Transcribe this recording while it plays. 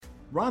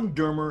Ron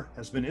Dermer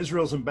has been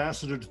Israel's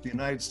ambassador to the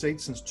United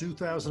States since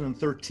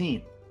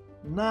 2013.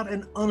 Not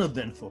an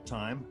uneventful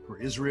time for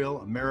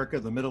Israel, America,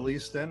 the Middle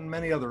East, and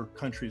many other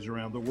countries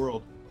around the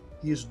world.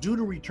 He is due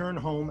to return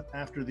home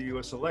after the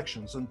U.S.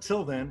 elections.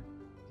 Until then,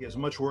 he has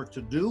much work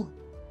to do.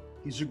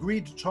 He's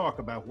agreed to talk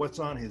about what's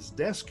on his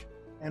desk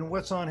and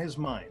what's on his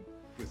mind,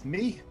 with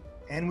me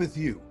and with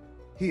you,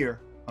 here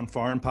on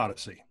Foreign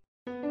Podicy.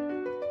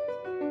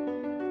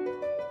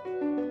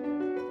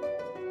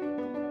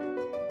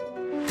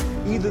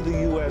 Either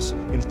the U.S.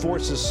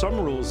 enforces some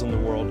rules in the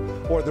world,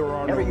 or there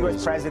are Every no U.S.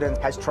 rules. president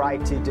has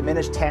tried to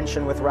diminish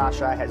tension with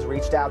Russia, has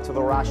reached out to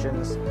the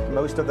Russians.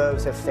 Most of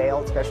those have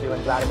failed, especially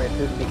when Vladimir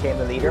Putin became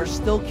the leader. We're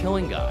still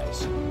killing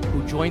guys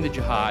who joined the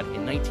jihad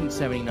in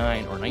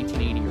 1979 or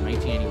 1980 or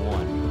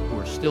 1981 who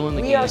are still in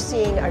the game. We are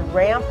seeing a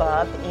ramp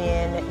up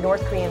in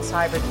North Korean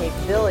cyber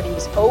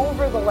capabilities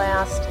over the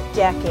last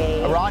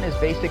decade. Iran is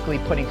basically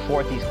putting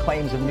forth these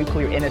claims of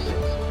nuclear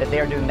innocence, that they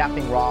are doing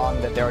nothing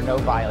wrong, that there are no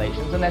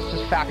violations, and that's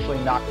just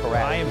factually not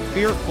correct. I am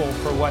fearful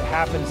for what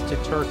happens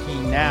to Turkey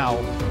now.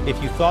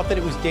 If you thought that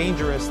it was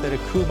dangerous that a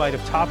coup might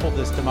have toppled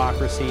this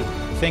democracy,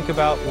 think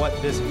about what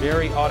this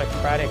very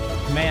autocratic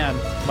man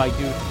might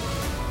do.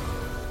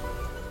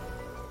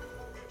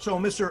 So,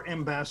 Mr.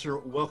 Ambassador,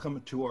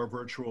 welcome to our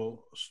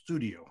virtual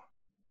studio.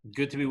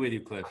 Good to be with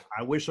you, Cliff.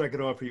 I wish I could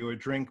offer you a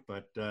drink,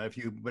 but if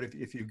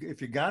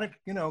you got it,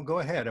 go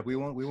ahead. We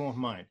won't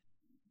mind.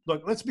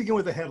 Look, let's begin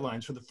with the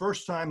headlines. For the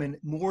first time in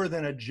more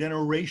than a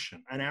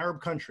generation, an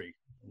Arab country,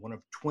 one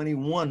of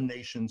 21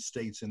 nation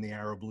states in the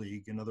Arab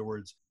League, in other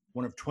words,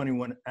 one of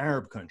 21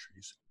 Arab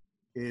countries,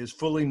 is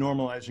fully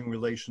normalizing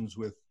relations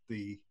with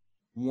the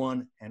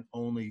one and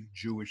only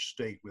Jewish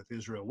state, with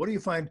Israel. What do you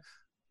find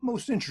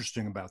most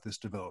interesting about this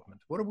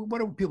development?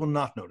 What are people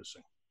not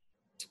noticing?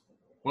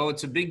 Well,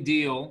 it's a big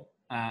deal.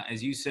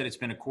 As you said, it's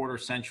been a quarter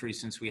century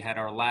since we had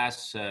our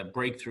last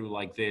breakthrough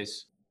like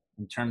this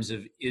in terms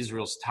of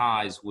Israel's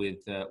ties with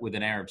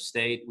an Arab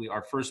state.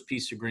 Our first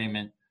peace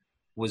agreement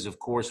was, of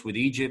course, with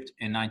Egypt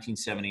in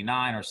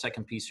 1979. Our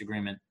second peace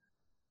agreement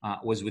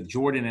was with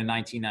Jordan in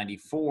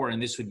 1994,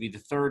 and this would be the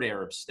third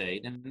Arab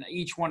state. And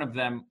each one of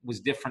them was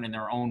different in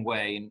their own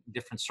way, in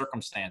different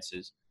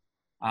circumstances.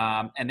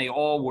 And they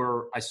all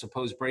were, I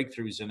suppose,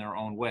 breakthroughs in their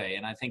own way.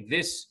 And I think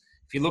this,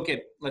 if you look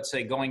at, let's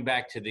say, going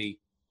back to the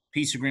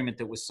peace agreement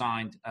that was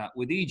signed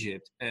with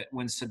Egypt,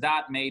 when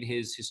Sadat made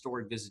his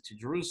historic visit to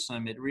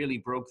Jerusalem, it really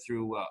broke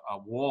through a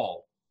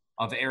wall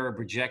of Arab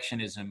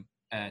rejectionism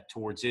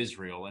towards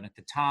Israel. And at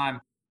the time,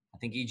 I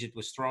think Egypt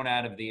was thrown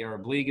out of the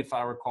Arab League, if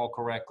I recall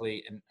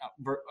correctly, and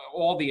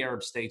all the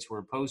Arab states were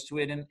opposed to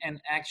it.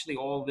 And actually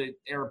all the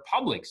Arab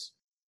publics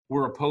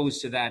were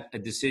opposed to that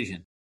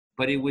decision.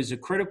 But it was a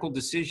critical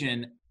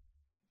decision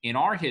in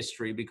our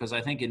history because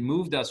I think it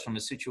moved us from a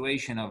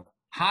situation of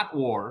hot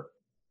war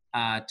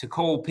to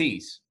cold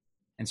peace.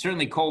 And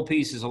certainly cold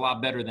peace is a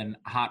lot better than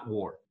hot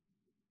war.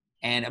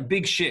 And a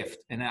big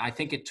shift. And I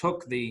think it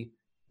took the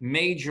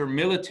major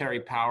military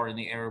power in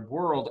the Arab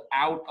world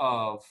out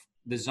of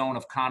the zone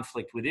of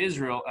conflict with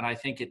Israel. And I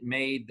think it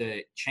made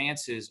the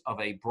chances of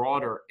a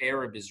broader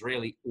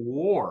Arab-Israeli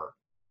war,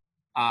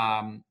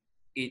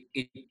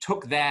 it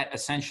took that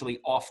essentially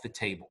off the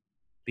table,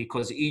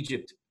 because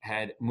Egypt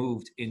had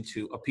moved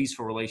into a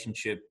peaceful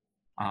relationship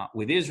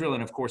with Israel.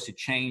 And of course, it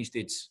changed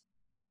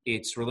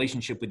its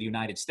relationship with the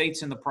United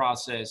States in the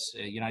process,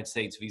 United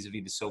States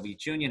vis-a-vis the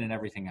Soviet Union and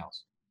everything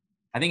else.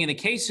 I think in the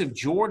case of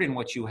Jordan,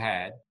 what you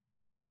had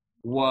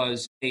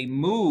was a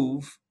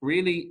move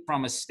really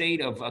from a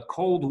state of a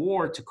Cold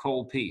War to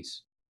cold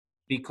peace.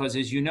 Because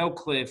as you know,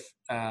 Cliff,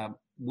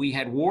 we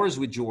had wars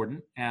with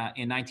Jordan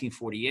in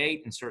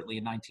 1948 and certainly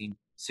in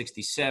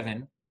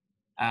 1967.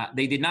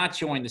 They did not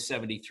join the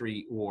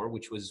 73 war,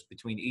 which was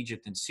between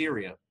Egypt and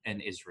Syria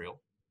and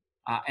Israel.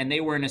 And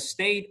they were in a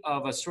state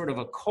of a sort of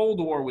a Cold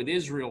War with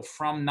Israel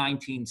from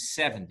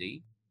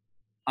 1970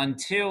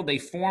 until they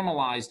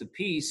formalized a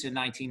peace in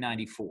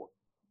 1994.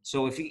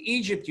 So if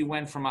Egypt, you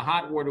went from a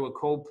hot war to a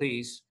cold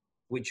peace.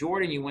 With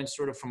Jordan, you went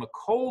sort of from a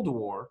Cold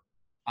War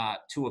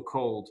to a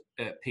cold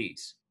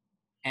peace.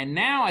 And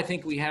now I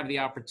think we have the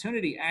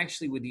opportunity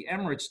actually with the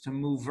Emirates to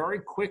move very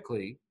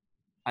quickly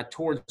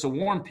towards a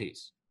warm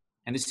peace.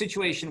 And the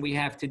situation we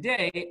have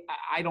today,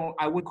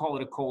 I wouldn't call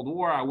it a Cold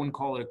War. I wouldn't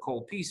call it a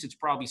cold peace. It's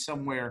probably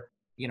somewhere,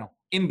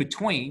 in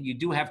between. You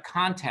do have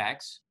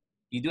contacts.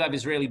 You do have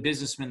Israeli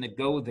businessmen that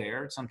go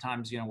there,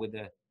 sometimes,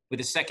 with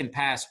a second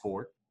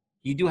passport.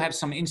 You do have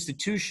some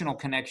institutional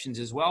connections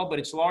as well, but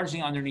it's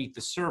largely underneath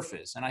the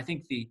surface. And I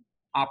think the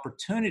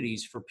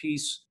opportunities for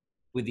peace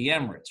with the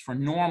Emirates, for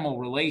normal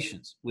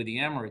relations with the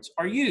Emirates,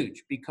 are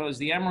huge, because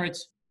the Emirates,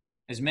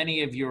 as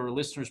many of your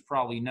listeners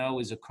probably know,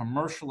 is a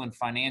commercial and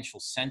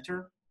financial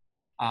center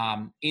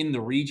in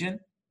the region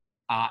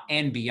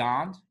and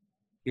beyond.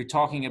 You're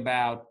talking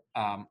about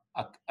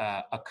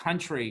a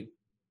country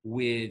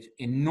with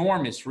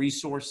enormous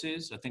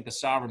resources. I think the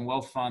sovereign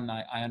wealth fund,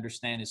 I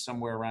understand, is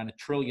somewhere around $1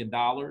 trillion,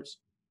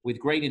 with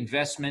great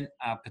investment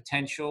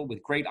potential,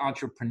 with great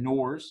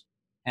entrepreneurs,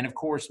 and of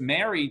course,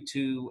 married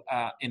to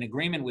an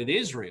agreement with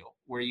Israel,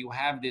 where you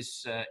have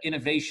this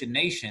innovation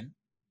nation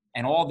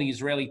and all the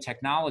Israeli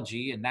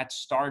technology and that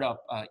startup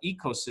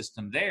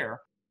ecosystem there,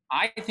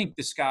 I think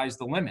the sky's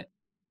the limit.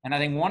 And I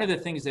think one of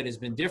the things that has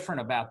been different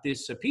about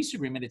this peace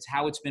agreement, it's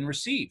how it's been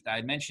received. I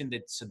had mentioned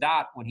that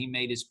Sadat, when he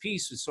made his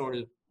peace, was sort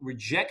of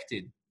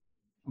rejected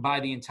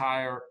by the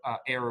entire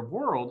Arab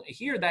world.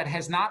 Here, that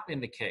has not been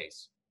the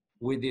case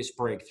with this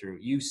breakthrough.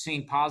 You've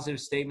seen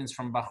positive statements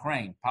from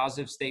Bahrain,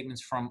 positive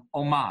statements from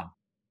Oman.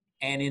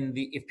 And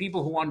if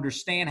people who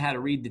understand how to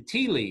read the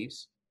tea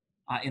leaves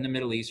in the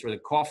Middle East, or the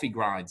coffee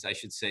grinds, I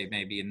should say,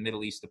 maybe in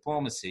Middle East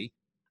diplomacy,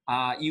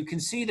 you can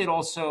see that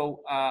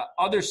also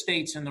other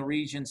states in the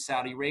region,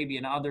 Saudi Arabia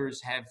and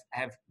others,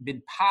 have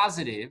been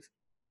positive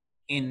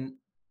in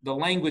the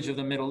language of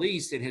the Middle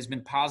East. It has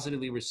been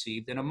positively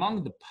received. And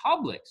among the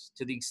publics,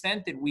 to the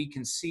extent that we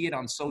can see it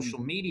on social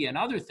media and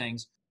other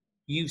things,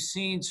 you've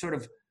seen sort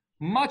of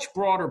much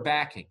broader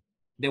backing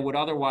than would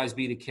otherwise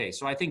be the case.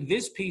 So I think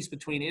this peace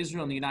between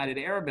Israel and the United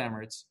Arab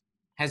Emirates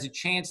has a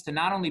chance to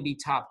not only be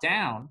top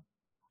down,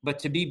 but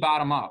to be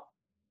bottom up.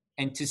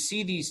 And to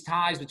see these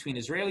ties between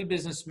Israeli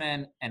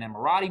businessmen and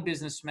Emirati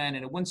businessmen.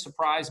 And it wouldn't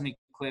surprise me,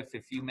 Cliff,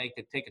 if you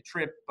take a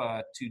trip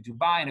to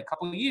Dubai in a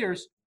couple of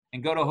years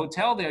and go to a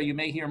hotel there, you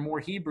may hear more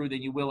Hebrew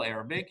than you will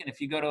Arabic. And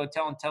if you go to a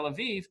hotel in Tel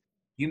Aviv,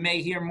 you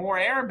may hear more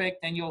Arabic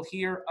than you'll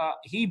hear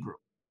Hebrew.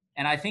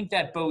 And I think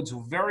that bodes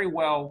very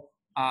well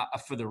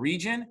for the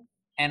region.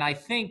 And I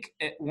think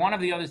one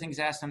of the other things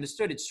Aston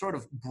understood, it sort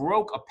of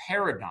broke a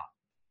paradigm,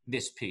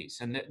 this peace.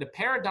 And the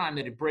paradigm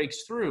that it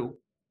breaks through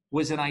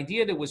was an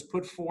idea that was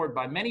put forward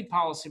by many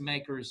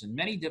policymakers and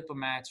many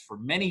diplomats for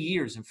many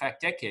years, in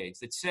fact, decades,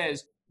 that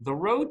says the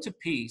road to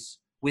peace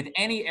with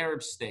any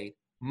Arab state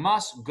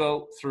must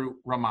go through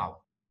Ramallah.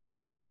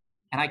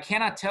 And I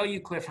cannot tell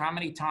you, Cliff, how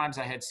many times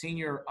I had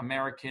senior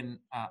American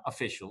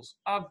officials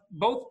of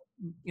both,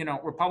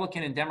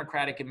 Republican and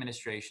Democratic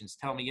administrations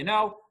tell me,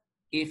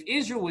 if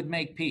Israel would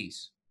make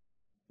peace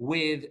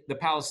with the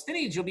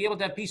Palestinians, you'll be able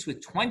to have peace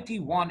with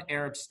 21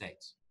 Arab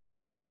states.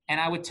 And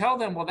I would tell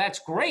them, well, that's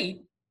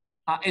great,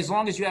 as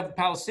long as you have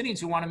Palestinians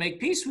who want to make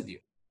peace with you.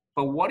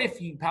 But what if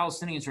you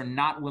Palestinians are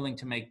not willing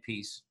to make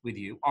peace with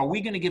you? Are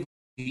we going to give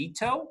a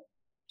veto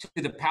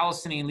to the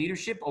Palestinian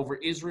leadership over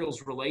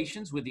Israel's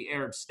relations with the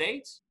Arab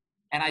states?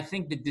 And I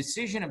think the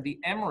decision of the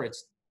Emirates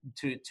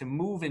to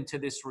move into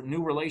this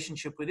new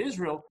relationship with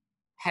Israel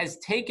has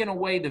taken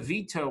away the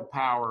veto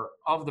power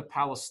of the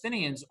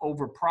Palestinians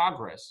over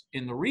progress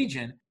in the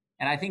region.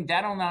 And I think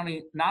that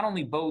not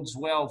only bodes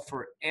well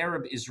for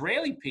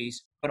Arab-Israeli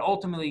peace, but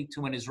ultimately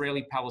to an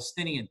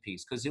Israeli-Palestinian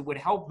peace, because it would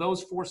help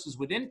those forces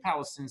within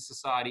Palestinian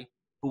society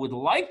who would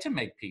like to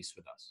make peace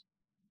with us.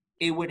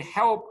 It would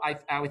help,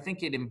 I would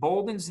think it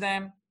emboldens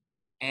them,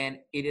 and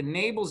it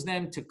enables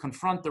them to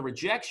confront the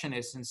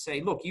rejectionists and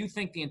say, look, you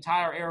think the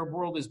entire Arab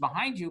world is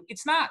behind you.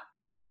 It's not.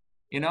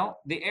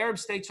 The Arab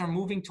states are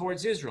moving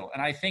towards Israel.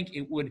 And I think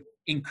it would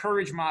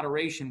encourage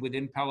moderation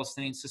within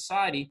Palestinian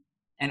society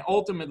and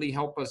ultimately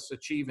help us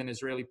achieve an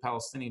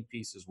Israeli-Palestinian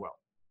peace as well.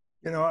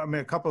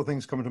 A couple of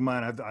things come to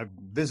mind. I've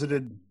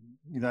visited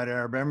United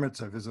Arab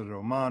Emirates. I visited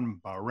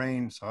Oman,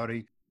 Bahrain,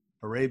 Saudi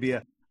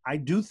Arabia. I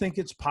do think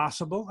it's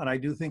possible, and I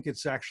do think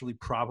it's actually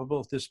probable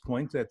at this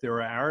point, that there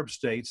are Arab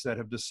states that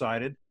have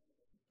decided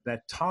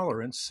that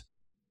tolerance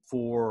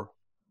for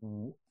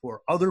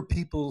other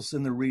peoples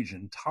in the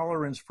region,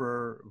 tolerance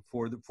for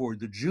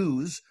the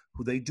Jews,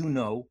 who they do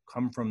know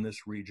come from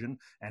this region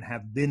and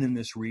have been in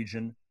this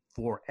region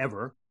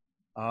forever,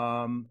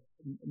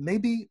 may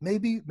be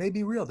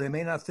real. They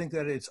may not think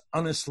that it's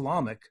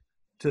un-Islamic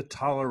to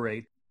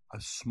tolerate a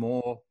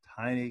small,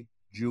 tiny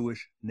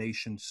Jewish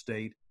nation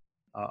state,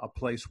 a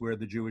place where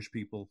the Jewish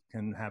people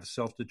can have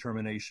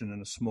self-determination in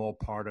a small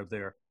part of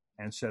their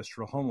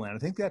ancestral homeland. I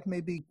think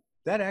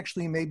that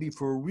actually may be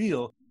for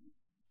real.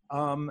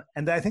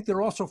 And I think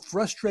they're also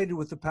frustrated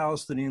with the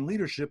Palestinian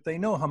leadership. They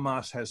know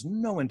Hamas has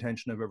no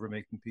intention of ever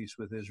making peace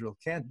with Israel,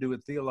 can't do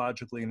it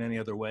theologically in any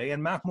other way.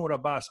 And Mahmoud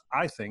Abbas,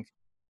 I think,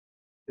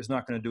 is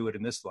not going to do it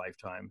in this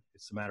lifetime.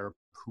 It's a matter of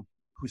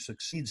who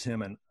succeeds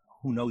him, and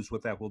who knows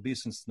what that will be,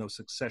 since no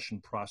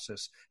succession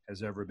process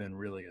has ever been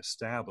really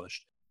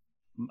established.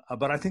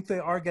 But I think they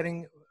are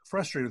getting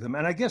frustrated with him.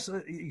 And I guess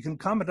you can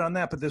comment on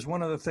that, but there's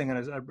one other thing, and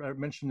as I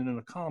mentioned it in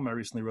a column I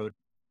recently wrote,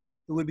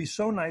 it would be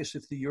so nice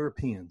if the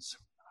Europeans,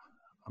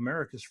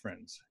 America's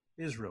friends,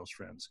 Israel's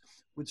friends,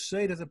 would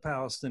say to the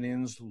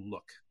Palestinians,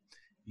 look,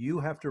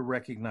 you have to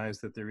recognize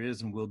that there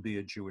is and will be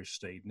a Jewish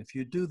state. And if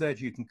you do that,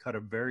 you can cut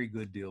a very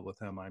good deal with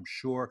them, I'm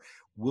sure.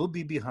 We'll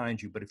be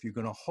behind you. But if you're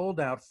going to hold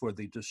out for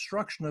the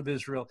destruction of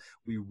Israel,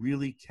 we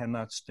really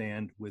cannot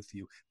stand with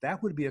you.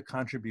 That would be a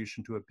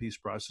contribution to a peace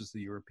process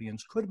the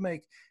Europeans could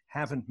make,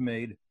 haven't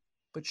made,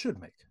 but should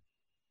make.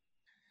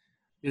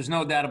 There's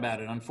no doubt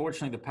about it.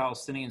 Unfortunately, the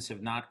Palestinians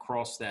have not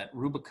crossed that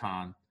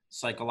Rubicon,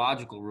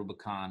 psychological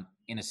Rubicon,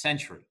 in a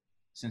century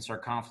since our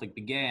conflict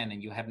began.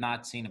 And you have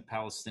not seen a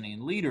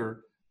Palestinian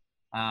leader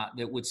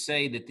that would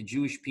say that the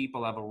Jewish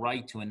people have a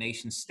right to a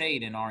nation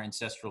state in our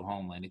ancestral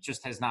homeland. It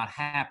just has not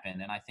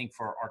happened. And I think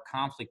for our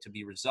conflict to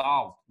be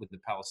resolved with the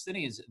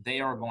Palestinians, they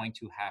are going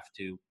to have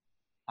to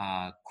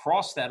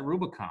cross that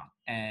Rubicon.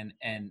 And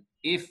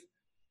if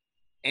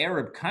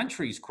Arab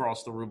countries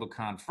cross the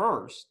Rubicon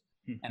first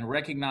and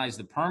recognize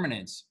the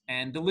permanence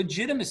and the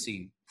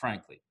legitimacy,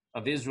 frankly,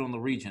 of Israel in the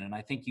region, and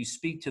I think you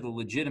speak to the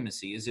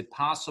legitimacy, is it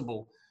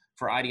possible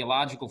for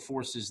ideological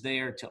forces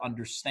there to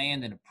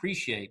understand and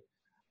appreciate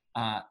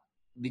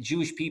the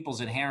Jewish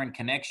people's inherent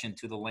connection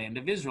to the land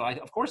of Israel?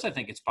 Of course, I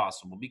think it's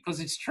possible, because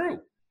it's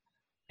true.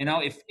 You know,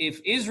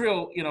 if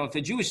Israel, if the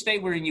Jewish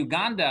state were in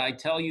Uganda, I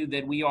tell you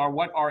that we are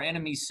what our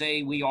enemies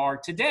say we are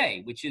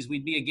today, which is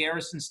we'd be a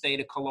garrison state,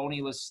 a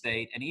colonialist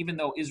state. And even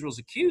though Israel's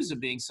accused of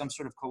being some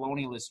sort of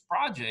colonialist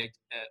project,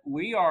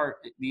 we are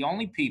the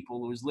only people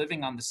who is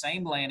living on the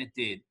same land it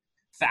did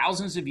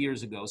thousands of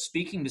years ago,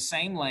 speaking the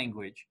same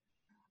language,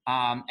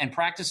 and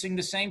practicing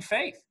the same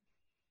faith.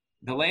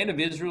 The land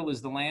of Israel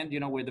is the land,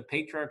 where the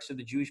patriarchs of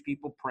the Jewish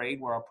people prayed,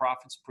 where our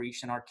prophets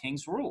preached, and our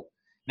kings ruled.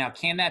 Now,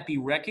 can that be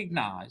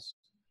recognized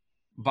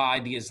by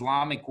the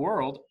Islamic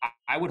world?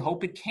 I would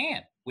hope it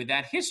can, with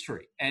that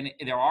history. And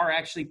there are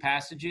actually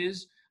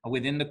passages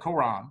within the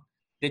Quran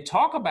that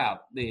talk about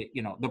the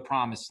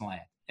promised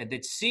land and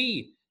that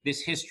see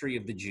this history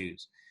of the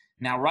Jews.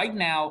 Now, right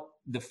now,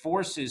 the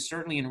forces,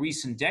 certainly in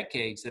recent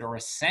decades, that are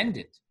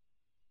ascendant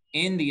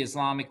in the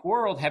Islamic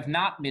world have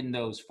not been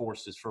those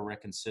forces for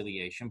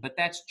reconciliation, but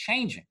that's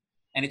changing.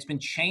 And it's been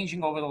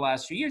changing over the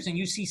last few years. And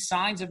you see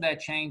signs of that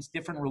change,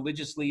 different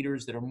religious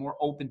leaders that are more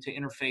open to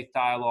interfaith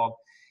dialogue.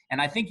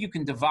 And I think you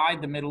can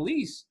divide the Middle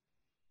East,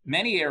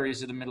 many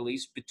areas of the Middle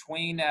East,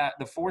 between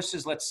the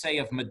forces, let's say,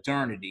 of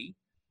modernity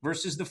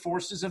versus the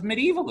forces of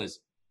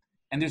medievalism.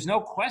 And there's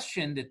no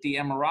question that the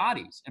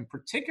Emiratis, and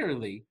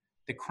particularly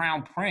the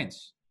Crown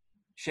Prince,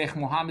 Sheikh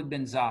Mohammed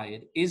bin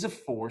Zayed, is a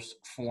force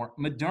for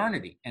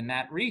modernity in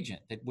that region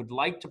that would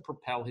like to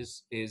propel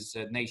his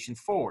nation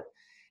forward.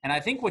 And I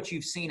think what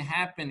you've seen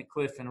happen,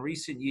 Cliff, in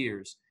recent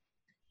years,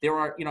 there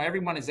are,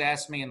 everyone has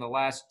asked me in the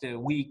last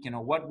week,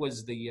 what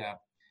was the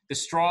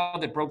straw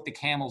that broke the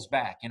camel's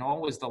back? What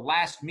was the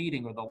last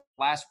meeting or the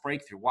last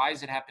breakthrough? Why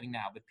is it happening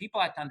now? But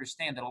people have to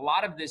understand that a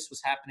lot of this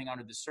was happening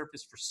under the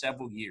surface for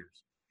several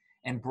years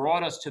and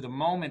brought us to the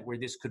moment where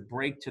this could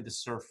break to the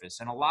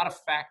surface. And a lot of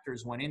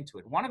factors went into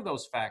it. One of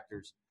those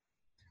factors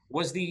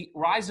was the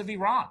rise of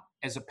Iran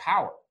as a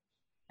power.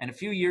 And a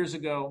few years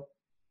ago,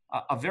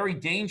 a very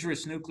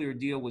dangerous nuclear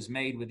deal was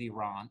made with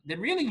Iran that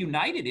really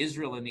united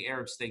Israel and the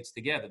Arab states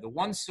together. The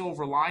one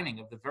silver lining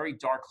of the very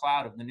dark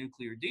cloud of the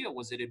nuclear deal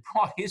was that it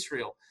brought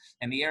Israel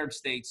and the Arab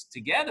states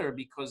together,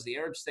 because the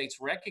Arab states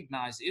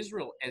recognized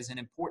Israel as an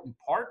important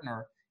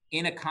partner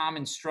in a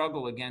common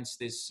struggle against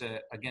this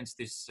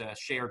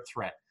shared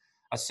threat.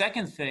 A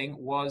second thing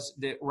was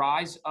the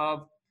rise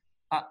of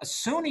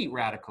Sunni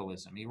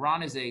radicalism.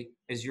 Iran is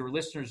as your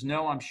listeners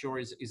know, I'm sure,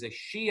 is a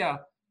Shia.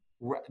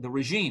 The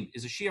regime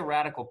is a Shia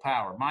radical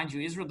power. Mind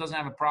you, Israel doesn't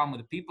have a problem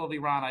with the people of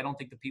Iran. I don't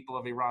think the people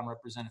of Iran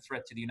represent a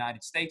threat to the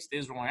United States, to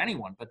Israel, or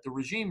anyone, but the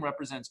regime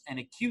represents an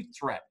acute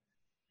threat,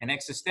 an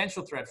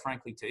existential threat,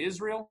 frankly, to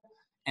Israel,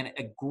 and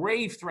a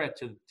grave threat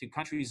to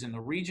countries in the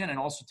region and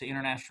also to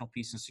international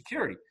peace and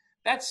security.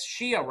 That's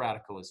Shia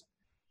radicalism.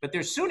 But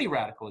there's Sunni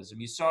radicalism.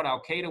 You saw it,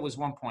 Al-Qaeda was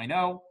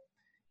 1.0,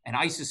 and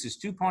ISIS is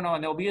 2.0,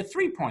 and there'll be a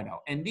 3.0.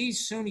 And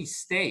these Sunni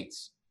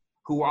states,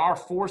 who are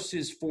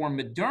forces for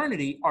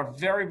modernity, are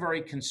very,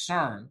 very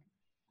concerned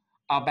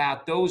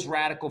about those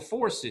radical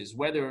forces,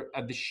 whether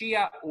of the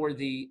Shia or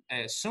the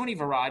Sunni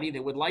variety,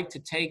 that would like to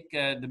take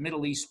the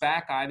Middle East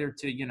back either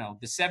to,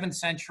 the 7th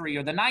century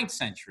or the 9th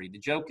century. The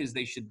joke is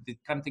they should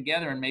come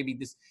together and maybe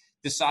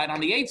decide on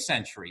the 8th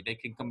century. They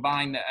can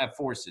combine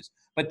forces.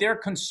 But they're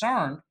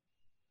concerned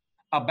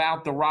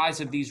about the rise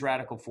of these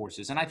radical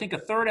forces. And I think a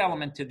third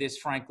element to this,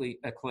 frankly,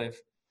 Cliff,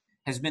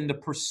 has been the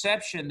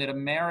perception that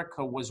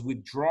America was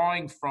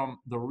withdrawing from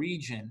the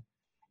region,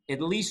 at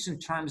least in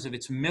terms of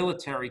its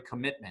military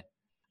commitment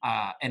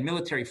and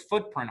military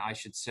footprint, I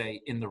should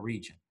say, in the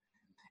region.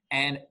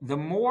 And the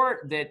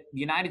more that the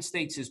United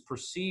States is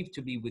perceived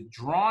to be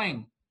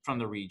withdrawing from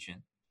the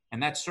region,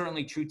 and that's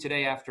certainly true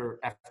today after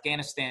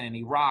Afghanistan and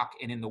Iraq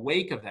and in the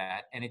wake of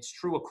that, and it's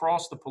true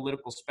across the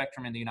political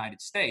spectrum in the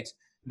United States,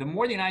 the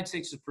more the United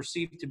States is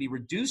perceived to be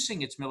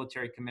reducing its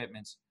military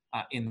commitments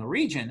in the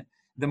region,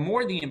 the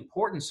more the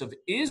importance of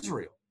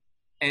Israel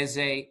as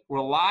a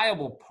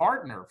reliable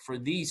partner for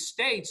these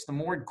states, the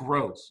more it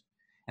grows.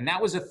 And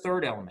that was a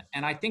third element.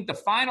 And I think the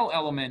final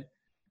element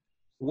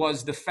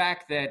was the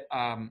fact that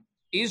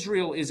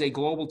Israel is a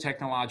global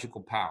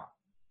technological power.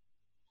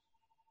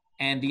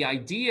 And the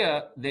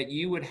idea that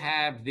you would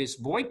have this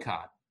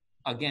boycott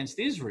against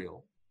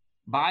Israel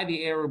by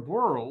the Arab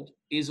world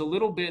is a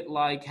little bit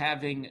like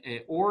having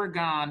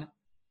Oregon,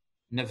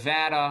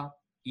 Nevada,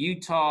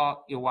 Utah,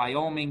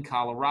 Wyoming,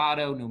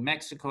 Colorado, New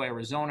Mexico,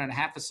 Arizona, and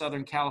half of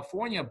Southern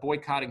California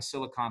boycotting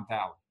Silicon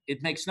Valley.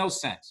 It makes no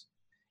sense.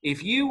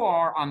 If you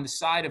are on the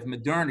side of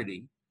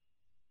modernity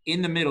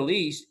in the Middle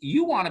East,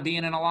 you want to be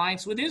in an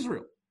alliance with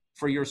Israel.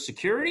 for your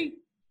security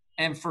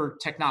and for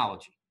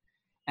technology.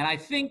 And I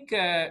think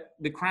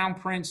the Crown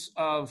Prince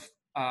of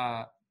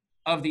the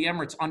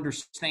Emirates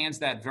understands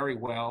that very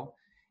well.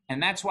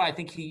 And that's why I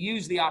think he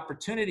used the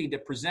opportunity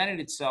that presented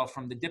itself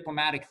from the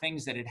diplomatic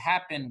things that had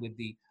happened with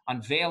the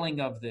unveiling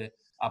of the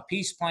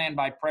peace plan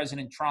by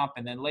President Trump,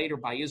 and then later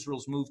by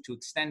Israel's move to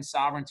extend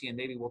sovereignty, and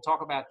maybe we'll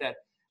talk about that,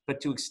 but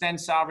to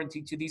extend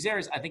sovereignty to these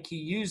areas. I think he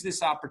used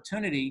this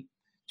opportunity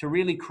to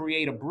really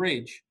create a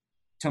bridge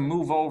to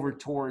move over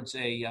towards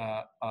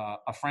a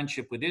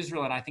friendship with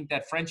Israel. And I think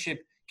that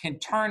friendship can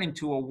turn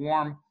into a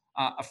warm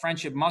a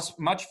friendship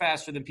much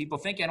faster than people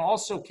think, and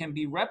also can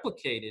be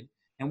replicated.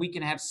 And we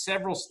can have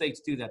several states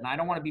do that. And I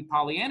don't want to be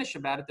Pollyannish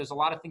about it. There's a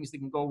lot of things that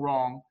can go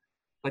wrong,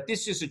 but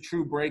this is a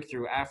true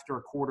breakthrough after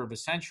a quarter of a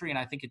century. And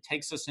I think it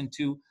takes us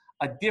into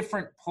a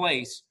different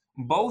place,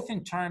 both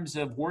in terms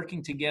of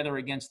working together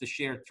against the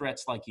shared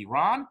threats like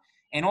Iran,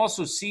 and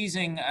also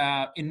seizing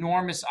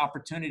enormous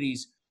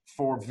opportunities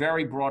for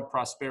very broad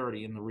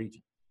prosperity in the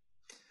region.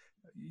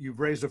 You've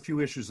raised a few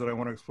issues that I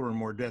want to explore in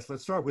more depth.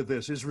 Let's start with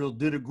this. Israel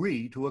did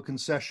agree to a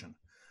concession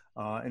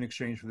in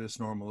exchange for this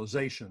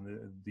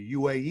normalization. The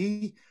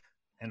UAE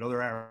and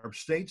other Arab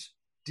states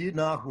did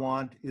not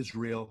want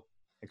Israel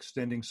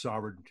extending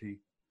sovereignty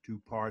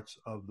to parts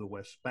of the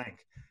West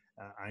Bank.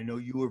 I know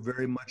you were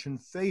very much in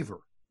favor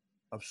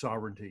of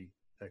sovereignty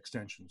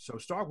extension. So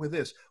start with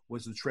this.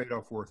 Was the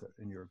trade-off worth it,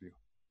 in your view?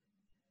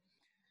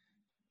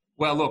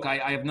 Well, look,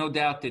 I have no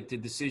doubt that the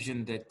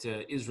decision that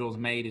Israel's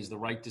made is the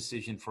right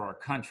decision for our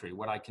country.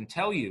 What I can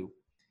tell you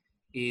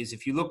is,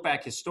 if you look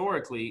back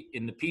historically,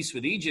 in the peace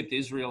with Egypt,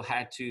 Israel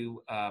had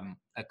to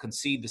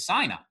concede the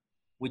Sinai,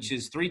 which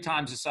is 3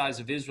 times the size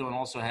of Israel and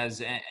also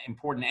has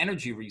important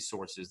energy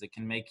resources that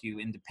can make you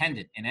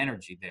independent in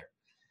energy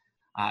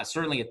there,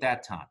 certainly at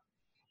that time.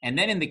 And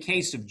then in the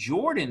case of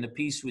Jordan, the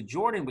peace with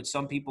Jordan, which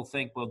some people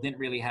think, well, didn't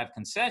really have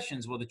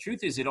concessions. Well, the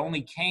truth is it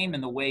only came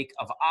in the wake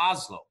of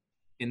Oslo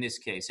in this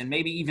case, and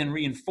maybe even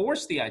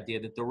reinforced the idea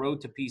that the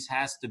road to peace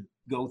has to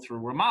go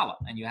through Ramallah,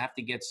 and you have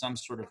to get some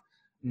sort of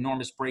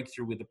enormous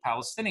breakthrough with the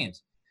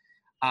Palestinians.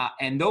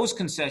 And those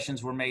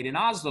concessions were made in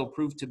Oslo,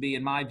 proved to be,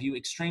 in my view,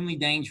 extremely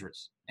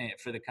dangerous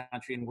for the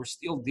country, and we're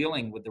still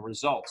dealing with the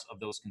results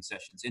of those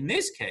concessions. In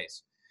this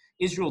case,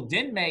 Israel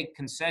didn't make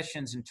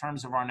concessions in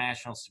terms of our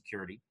national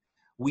security.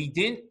 We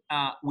didn't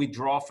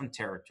withdraw from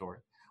territory.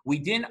 We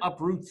didn't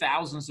uproot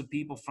thousands of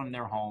people from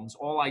their homes,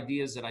 all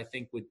ideas that I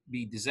think would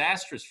be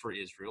disastrous for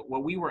Israel.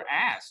 What we were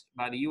asked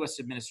by the U.S.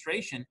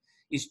 administration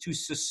is to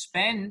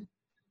suspend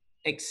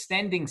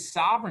extending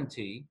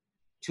sovereignty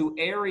to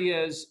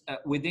areas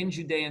within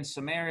Judea and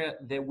Samaria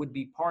that would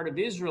be part of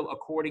Israel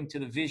according to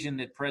the vision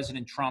that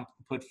President Trump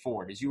put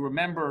forward. As you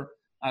remember,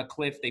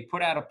 Cliff, they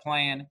put out a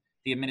plan,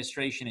 the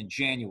administration, in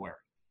January.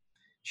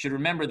 You should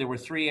remember there were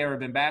 3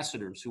 Arab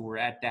ambassadors who were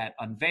at that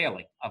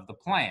unveiling of the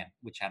plan,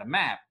 which had a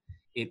map.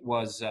 It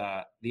was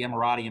the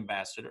Emirati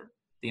ambassador,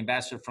 the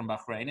ambassador from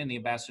Bahrain, and the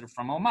ambassador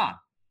from Oman.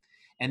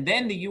 And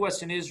then the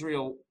U.S. and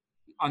Israel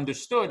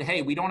understood,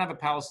 hey, we don't have a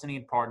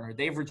Palestinian partner.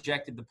 They've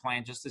rejected the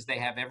plan just as they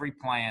have every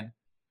plan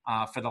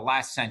for the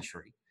last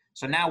century.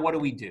 So now what do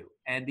we do?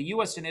 And the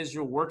U.S. and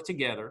Israel worked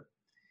together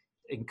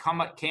and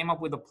came up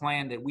with a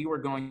plan that we were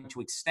going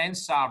to extend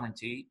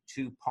sovereignty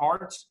to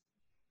parts,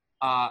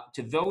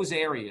 to those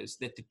areas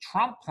that the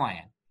Trump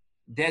plan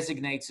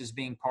designates as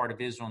being part of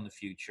Israel in the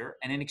future.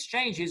 And in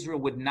exchange, Israel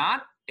would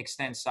not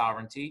extend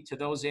sovereignty to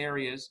those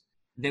areas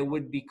that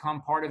would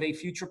become part of a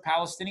future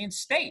Palestinian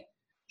state,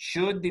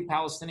 should the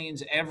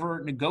Palestinians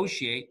ever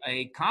negotiate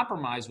a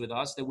compromise with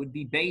us that would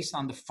be based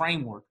on the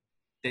framework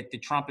that the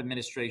Trump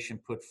administration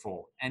put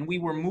forward. And we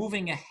were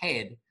moving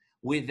ahead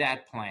with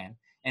that plan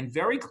and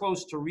very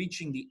close to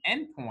reaching the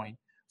endpoint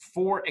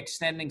for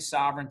extending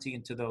sovereignty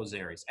into those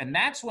areas. And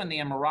that's when the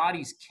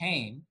Emiratis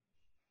came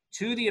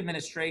to the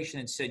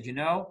administration and said,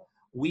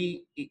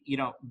 we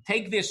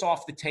take this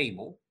off the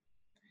table.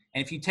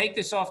 And if you take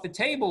this off the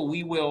table,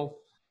 we will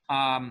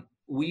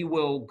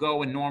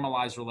go and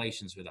normalize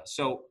relations with us.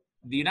 So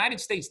the United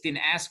States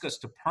didn't ask us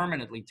to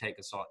permanently take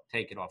it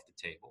off the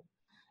table.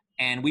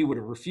 And we would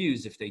have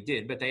refused if they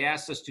did, but they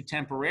asked us to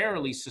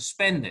temporarily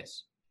suspend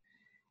this.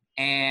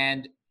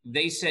 And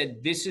they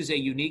said, this is a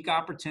unique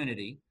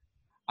opportunity.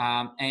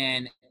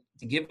 And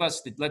to give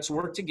us let's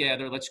work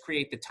together, let's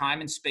create the time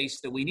and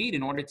space that we need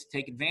in order to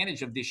take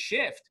advantage of this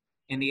shift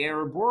in the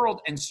Arab world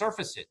and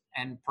surface it.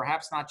 And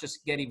perhaps not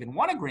just get even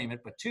 1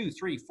 agreement, but 2,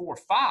 3, 4,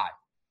 5.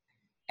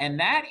 And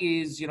that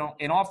is,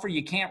 an offer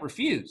you can't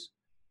refuse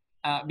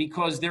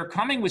because they're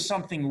coming with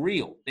something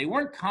real. They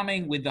weren't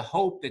coming with the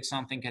hope that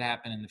something could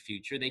happen in the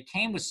future. They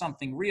came with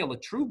something real, a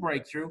true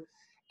breakthrough.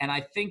 And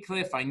I think,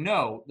 Cliff, I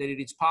know that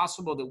it is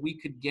possible that we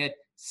could get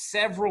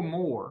several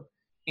more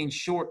in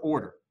short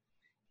order.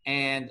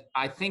 And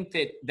I think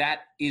that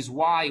is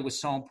why it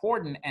was so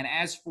important. And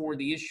as for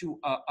the issue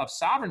of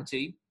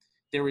sovereignty,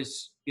 there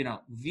is,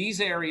 these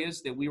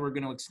areas that we were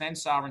going to extend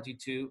sovereignty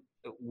to,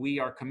 we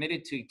are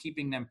committed to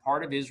keeping them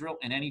part of Israel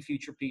in any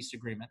future peace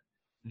agreement.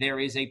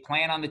 There is a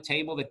plan on the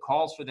table that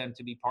calls for them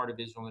to be part of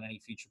Israel in any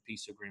future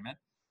peace agreement.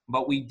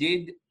 but we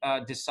did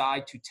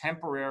decide to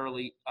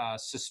temporarily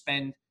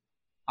suspend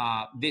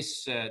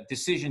this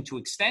decision to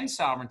extend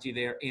sovereignty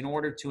there in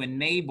order to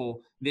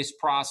enable this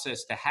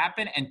process to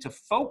happen and to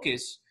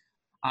focus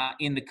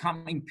in the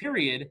coming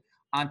period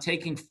on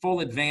taking full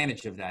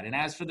advantage of that. And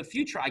as for the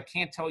future, I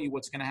can't tell you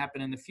what's going to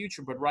happen in the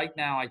future, but right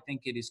now I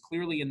think it is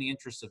clearly in the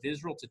interest of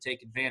Israel to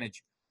take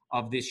advantage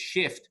of this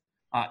shift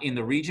in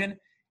the region.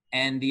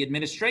 And the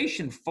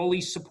administration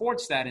fully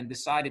supports that and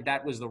decided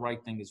that was the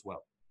right thing as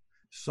well.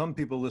 Some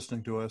people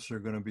listening to us are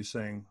going to be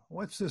saying,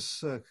 what's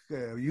this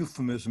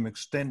euphemism,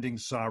 extending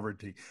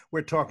sovereignty?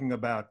 We're talking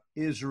about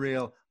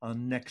Israel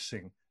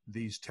annexing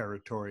these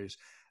territories.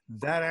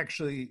 That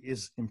actually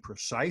is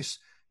imprecise.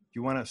 Do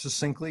you want to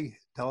succinctly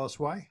tell us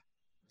why?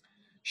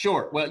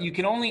 Sure. Well, you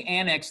can only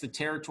annex the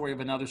territory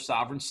of another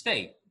sovereign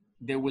state.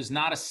 There was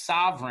not a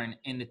sovereign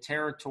in the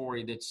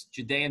territory that's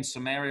Judea and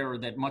Samaria, or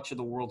that much of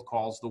the world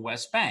calls the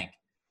West Bank.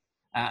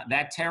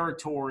 That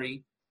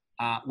territory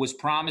was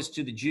promised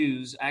to the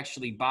Jews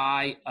actually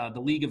by the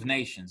League of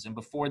Nations. And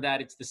before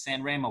that, it's the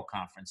San Remo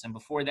Conference. And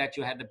before that,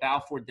 you had the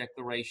Balfour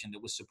Declaration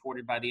that was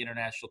supported by the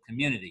international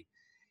community.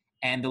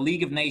 And the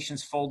League of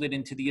Nations folded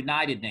into the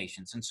United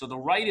Nations. And so the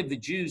right of the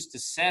Jews to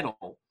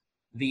settle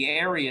the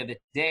area that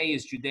today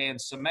is Judea and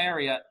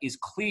Samaria is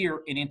clear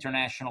in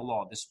international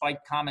law, despite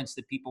comments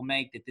that people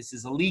make that this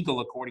is illegal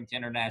according to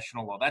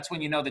international law. That's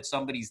when you know that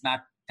somebody's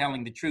not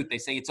telling the truth. They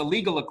say it's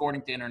illegal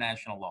according to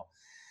international law.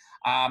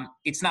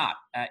 It's not.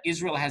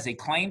 Israel has a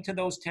claim to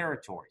those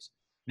territories.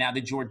 Now,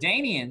 the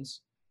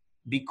Jordanians,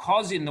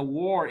 because in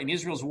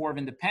Israel's War of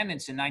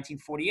Independence in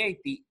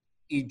 1948, the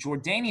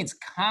Jordanians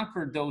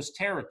conquered those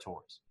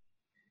territories.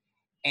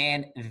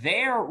 And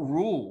their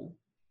rule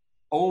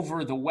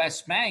over the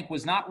West Bank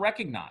was not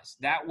recognized.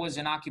 That was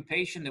an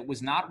occupation that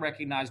was not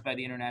recognized by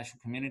the international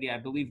community. I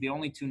believe the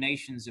only two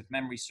nations, if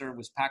memory serves,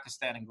 was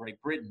Pakistan and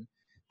Great Britain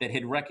that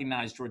had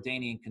recognized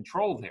Jordanian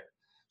control there.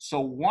 So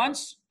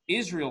once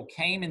Israel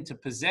came into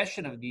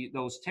possession of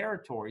those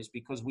territories,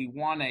 because we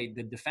won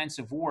the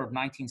defensive war of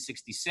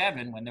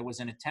 1967, when there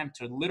was an attempt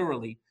to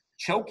literally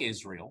choke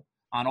Israel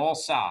on all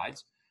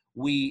sides,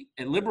 we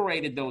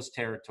liberated those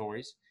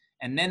territories.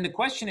 And then the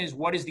question is,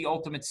 what is the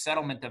ultimate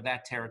settlement of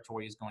that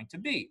territory is going to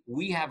be?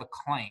 We have a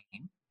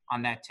claim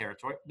on that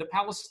territory. The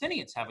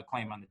Palestinians have a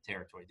claim on the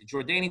territory. The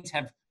Jordanians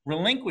have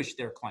relinquished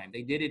their claim.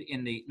 They did it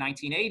in the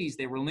 1980s.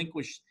 They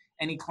relinquished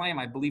any claim,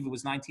 I believe it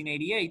was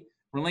 1988,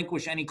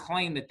 relinquish any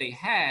claim that they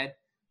had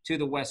to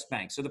the West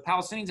Bank. So the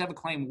Palestinians have a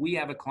claim. We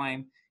have a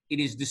claim. It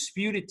is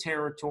disputed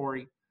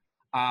territory.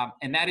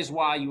 And that is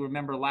why you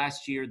remember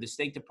last year, the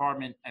State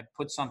Department had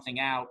put something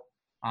out,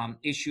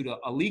 issued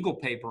a legal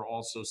paper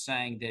also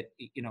saying that,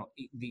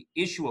 the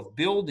issue of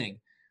building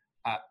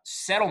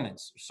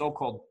settlements,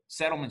 so-called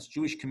settlements,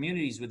 Jewish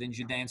communities within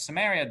Judea and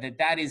Samaria,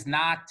 that is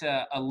not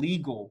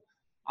illegal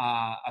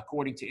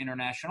according to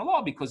international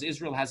law, because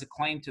Israel has a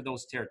claim to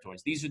those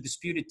territories. These are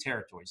disputed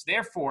territories.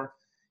 Therefore,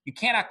 you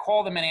cannot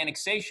call them an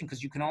annexation,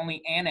 because you can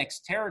only annex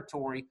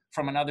territory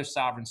from another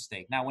sovereign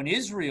state. Now, when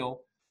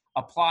Israel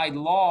applied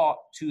law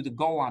to the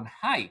Golan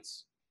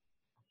Heights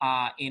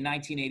in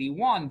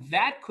 1981,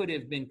 that could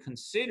have been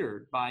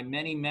considered by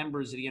many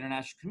members of the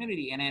international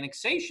community an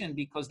annexation,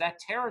 because that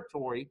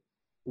territory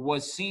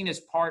was seen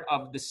as part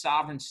of the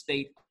sovereign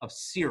state of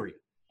Syria,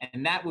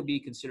 and that would be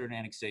considered an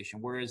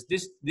annexation. Whereas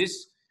this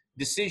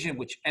decision,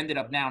 which ended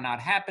up now not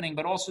happening,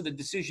 but also the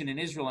decision in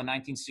Israel in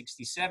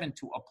 1967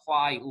 to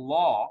apply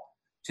law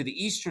to the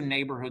eastern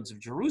neighborhoods of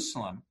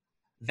Jerusalem,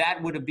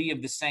 that would be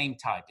of the same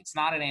type. It's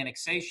not an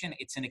annexation,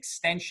 it's an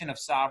extension of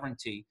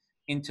sovereignty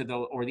into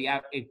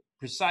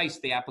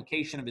the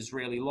application of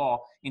Israeli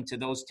law into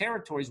those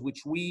territories,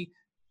 which we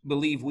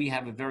believe we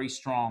have a very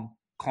strong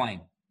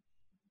claim.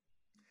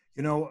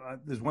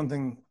 There's one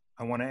thing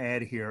I want to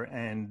add here,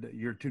 and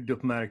you're too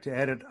diplomatic to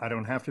add it. I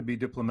don't have to be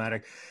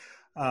diplomatic.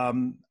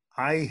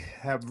 I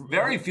have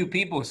very few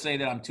people say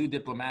that I'm too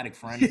diplomatic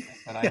for anything,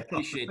 but I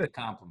appreciate the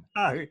compliment.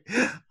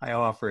 I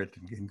offer it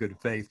in good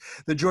faith.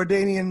 The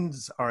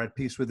Jordanians are at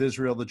peace with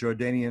Israel. The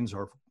Jordanians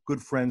are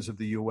good friends of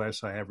the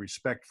U.S. I have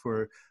respect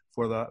for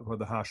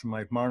the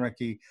Hashemite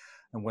monarchy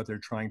and what they're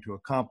trying to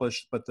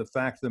accomplish. But the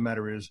fact of the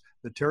matter is,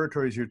 the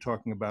territories you're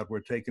talking about were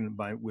taken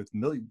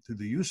through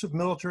the use of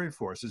military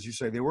force. As you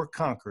say, they were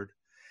conquered.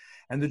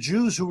 And the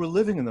Jews who were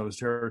living in those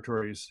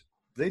territories,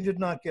 they did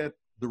not get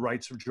the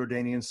rights of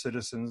Jordanian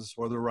citizens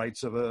or the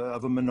rights of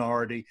a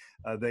minority.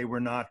 They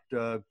were not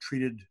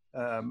treated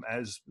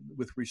as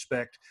with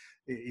respect,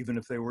 even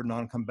if they were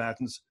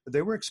non-combatants.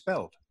 They were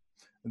expelled.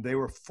 They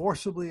were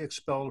forcibly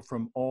expelled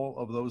from all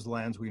of those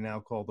lands we now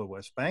call the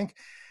West Bank.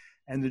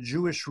 And the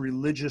Jewish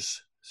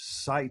religious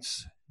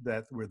sites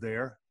that were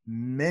there,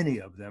 many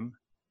of them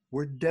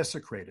were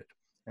desecrated.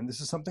 And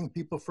this is something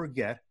people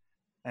forget.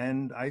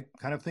 And I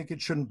kind of think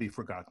it shouldn't be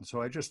forgotten.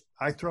 So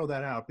I throw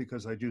that out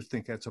because I do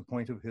think that's a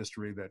point of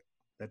history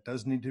that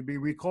does need to be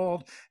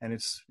recalled. And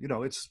it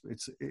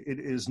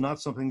is not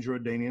something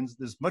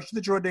Jordanians, as much as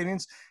the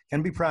Jordanians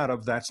can be proud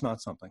of, that's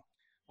not something.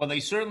 Well,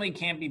 they certainly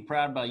can't be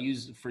proud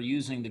for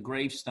using the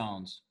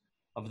gravestones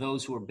of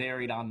those who are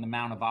buried on the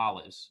Mount of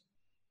Olives,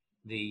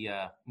 the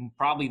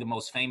probably the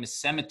most famous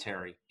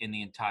cemetery in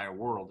the entire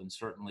world, and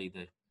certainly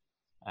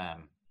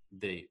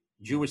the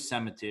Jewish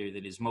cemetery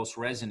that is most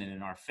resonant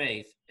in our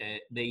faith.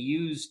 They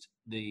used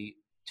the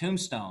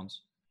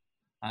tombstones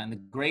and the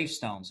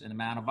gravestones in the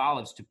Mount of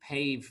Olives to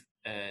pave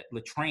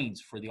latrines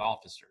for the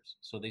officers.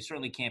 So they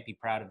certainly can't be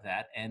proud of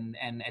that. And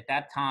at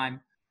that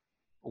time,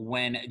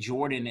 when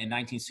Jordan in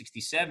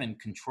 1967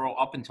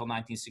 up until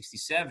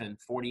 1967,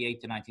 48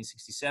 to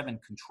 1967,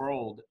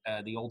 controlled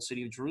the old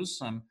city of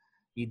Jerusalem,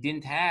 you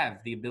didn't have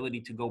the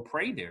ability to go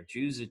pray there.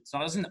 It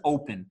wasn't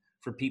open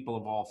for people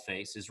of all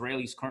faiths.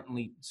 Israelis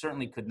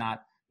certainly could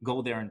not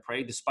go there and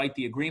pray, despite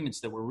the agreements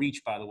that were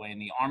reached, by the way, in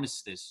the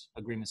armistice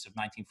agreements of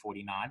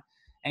 1949.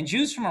 And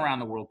Jews from around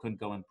the world couldn't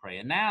go and pray.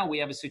 And now we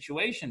have a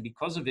situation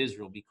because of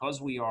Israel, because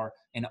we are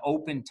an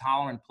open,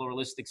 tolerant,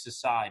 pluralistic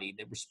society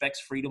that respects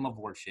freedom of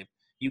worship.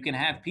 You can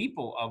have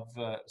people of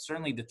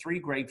certainly the three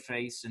great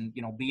faiths and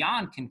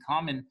beyond can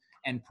come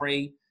and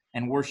pray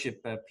and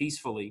worship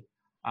peacefully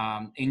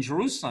in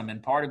Jerusalem.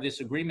 And part of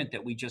this agreement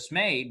that we just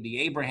made, the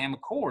Abraham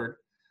Accord,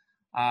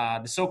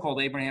 the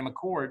so-called Abraham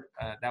Accord,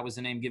 that was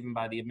the name given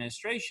by the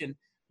administration,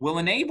 will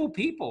enable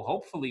people,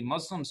 hopefully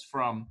Muslims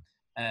from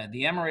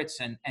the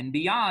Emirates and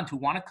beyond, who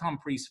want to come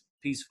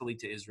peacefully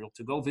to Israel,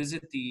 to go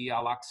visit the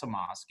Al-Aqsa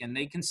Mosque. And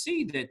they can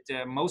see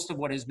that most of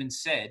what has been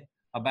said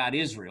about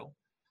Israel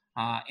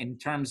in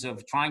terms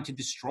of trying to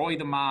destroy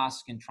the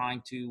mosque and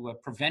trying to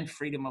prevent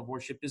freedom of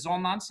worship is all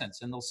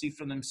nonsense. And they'll see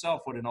for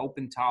themselves what an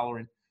open,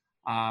 tolerant,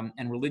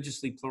 and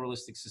religiously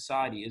pluralistic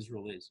society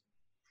Israel is.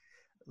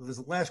 There's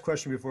a last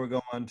question before we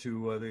go on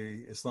to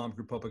the Islamic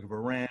Republic of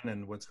Iran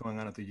and what's going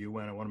on at the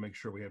UN. I want to make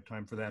sure we have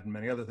time for that and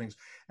many other things.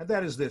 And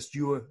that is this: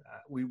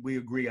 we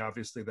agree,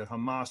 obviously, that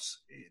Hamas,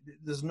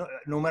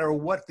 no matter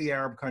what the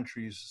Arab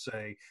countries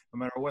say, no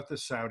matter what the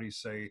Saudis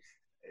say,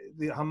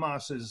 the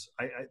Hamas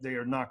they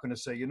are not going to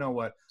say, you know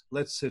what,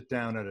 let's sit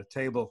down at a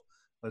table,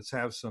 let's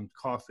have some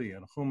coffee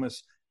and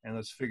hummus, and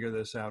let's figure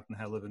this out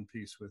and live in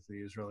peace with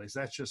the Israelis.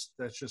 That's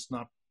just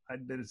not.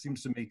 It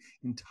seems to me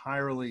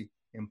entirely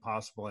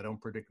impossible. I don't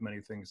predict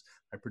many things.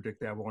 I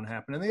predict that won't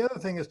happen. And the other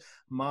thing is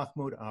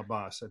Mahmoud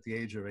Abbas, at the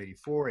age of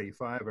 84,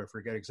 85, I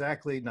forget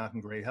exactly, not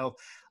in great health.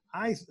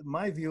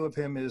 My view of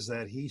him is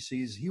that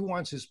he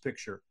wants his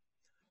picture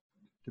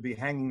to be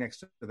hanging next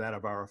to that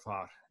of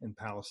Arafat in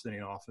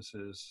Palestinian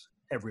offices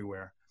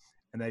everywhere.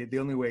 And the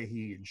only way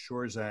he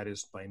ensures that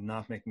is by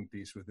not making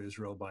peace with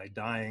Israel, by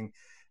dying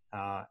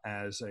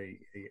as a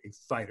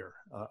fighter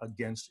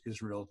against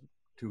Israel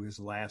to his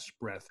last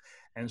breath.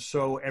 And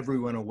so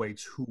everyone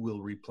awaits who will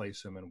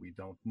replace him, and we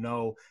don't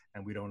know,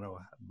 and we don't know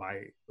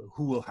by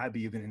who will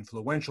be even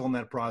influential in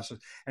that process.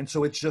 And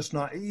so it's just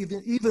not,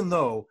 even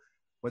though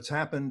what's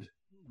happened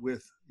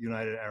with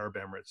United Arab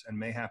Emirates and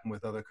may happen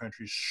with other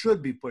countries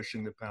should be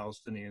pushing the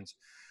Palestinians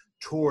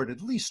toward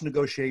at least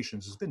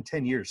negotiations. It's been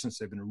 10 years since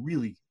they've been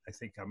really, I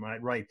think I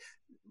might right,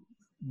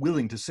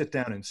 willing to sit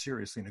down and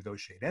seriously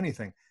negotiate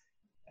anything.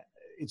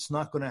 It's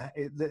not going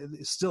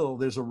to, still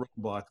there's a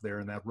roadblock there,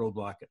 and that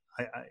roadblock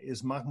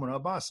is Mahmoud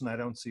Abbas, and I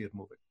don't see it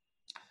moving.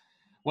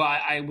 Well,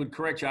 I would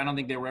correct you. I don't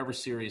think they were ever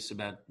serious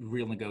about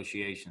real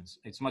negotiations.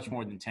 It's much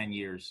more than 10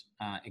 years.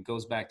 It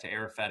goes back to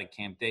Arafat at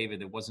Camp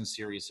David that wasn't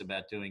serious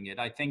about doing it.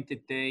 I think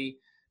that they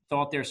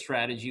thought their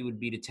strategy would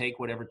be to take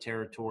whatever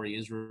territory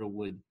Israel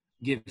would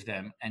give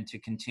them and to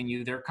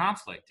continue their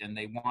conflict. And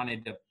they want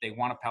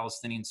a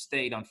Palestinian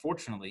state,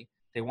 unfortunately.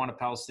 They want a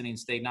Palestinian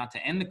state not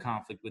to end the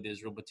conflict with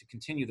Israel, but to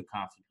continue the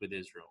conflict with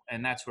Israel.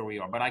 And that's where we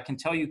are. But I can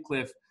tell you,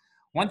 Cliff,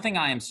 one thing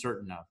I am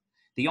certain of: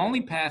 the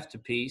only path to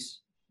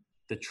peace,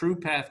 the true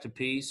path to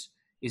peace,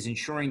 is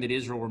ensuring that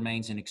Israel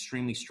remains an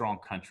extremely strong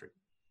country.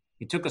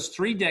 It took us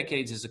 3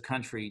 decades as a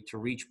country to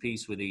reach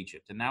peace with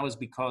Egypt. And that was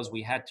because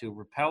we had to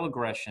repel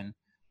aggression.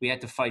 We had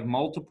to fight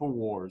multiple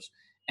wars.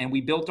 And we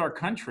built our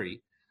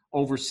country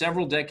over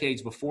several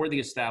decades before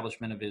the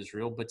establishment of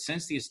Israel. But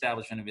since the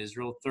establishment of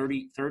Israel,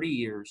 30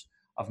 years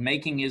of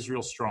making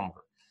Israel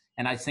stronger.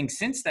 And I think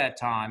since that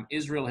time,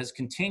 Israel has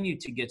continued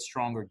to get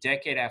stronger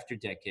decade after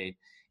decade.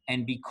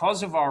 And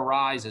because of our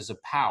rise as a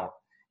power,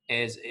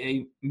 as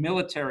a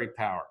military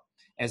power,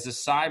 as a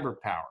cyber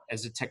power,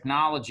 as a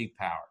technology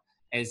power,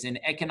 as an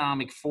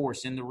economic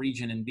force in the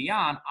region and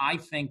beyond, I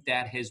think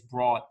that has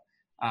brought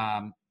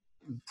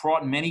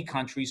many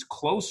countries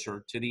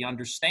closer to the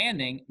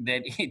understanding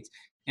that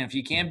if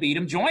you can't beat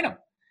them, join them.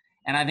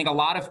 And I think a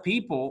lot of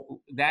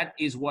people, that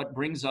is what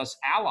brings us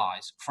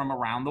allies from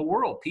around the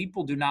world.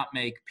 People do not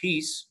make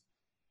peace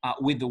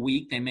with the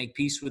weak. They make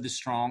peace with the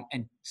strong.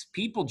 And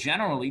people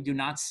generally do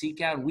not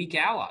seek out weak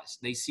allies.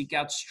 They seek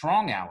out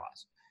strong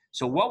allies.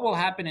 So what will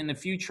happen in the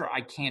future,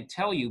 I can't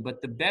tell you.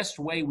 But the best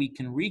way we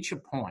can reach a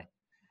point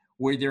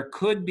where there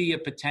could be a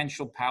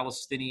potential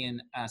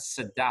Palestinian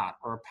Sadat,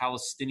 or a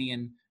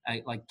Palestinian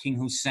like King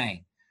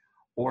Hussein,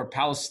 or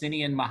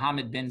Palestinian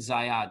Mohammed bin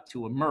Zayed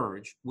to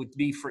emerge, would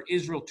be for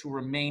Israel to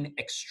remain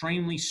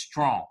extremely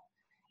strong,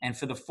 and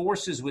for the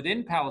forces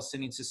within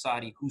Palestinian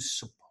society who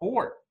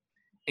support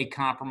a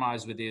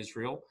compromise with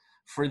Israel,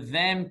 for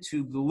them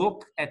to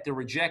look at the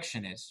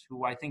rejectionists,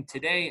 who I think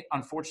today,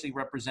 unfortunately,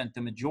 represent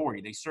the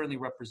majority. They certainly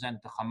represent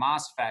the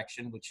Hamas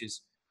faction, which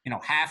is,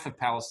 half of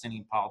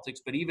Palestinian politics.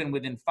 But even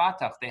within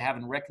Fatah, they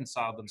haven't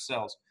reconciled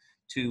themselves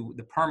to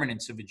the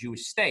permanence of a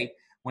Jewish state.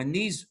 When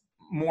these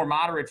more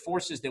moderate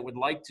forces that would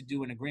like to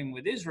do an agreement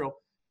with Israel,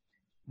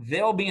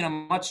 they'll be in a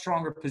much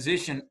stronger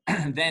position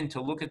then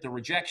to look at the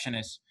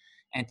rejectionists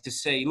and to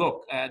say,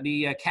 look,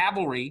 the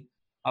cavalry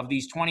of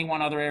these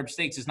 21 other Arab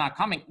states is not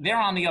coming. They're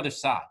on the other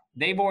side.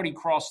 They've already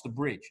crossed the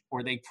bridge,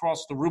 or they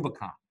crossed the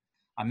Rubicon.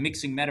 I'm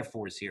mixing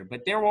metaphors here,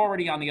 but they're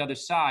already on the other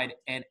side,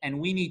 and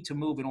we need to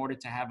move in order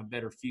to have a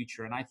better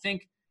future. And I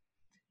think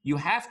you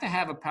have to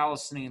have a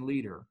Palestinian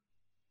leader,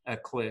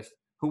 Cliff,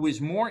 who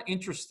is more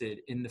interested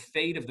in the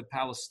fate of the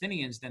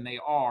Palestinians than they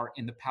are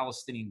in the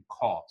Palestinian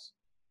cause.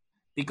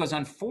 Because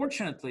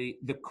unfortunately,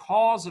 the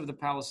cause of the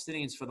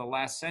Palestinians for the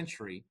last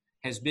century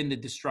has been the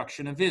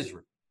destruction of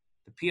Israel.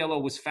 The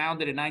PLO was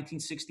founded in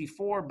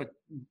 1964, but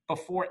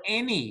before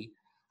any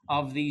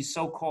of these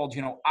so-called,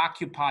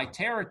 occupied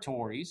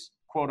territories,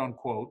 quote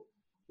unquote,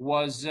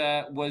 was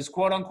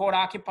quote unquote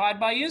occupied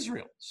by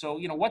Israel. So,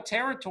 what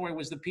territory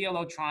was the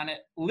PLO trying to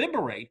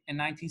liberate in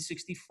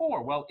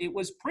 1964? Well, it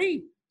was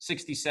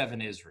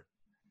pre-67 Israel.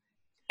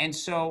 And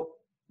so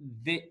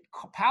the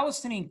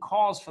Palestinian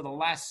cause for the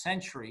last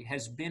century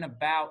has been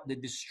about the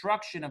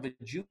destruction of a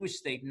Jewish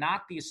state,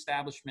 not the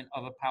establishment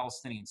of a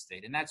Palestinian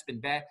state. And that's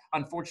been bad,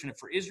 unfortunate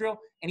for Israel,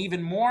 and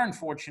even more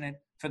unfortunate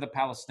for the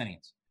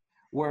Palestinians.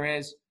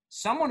 Whereas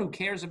someone who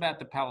cares about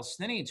the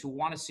Palestinians, who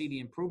want to see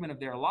the improvement of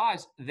their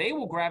lives, they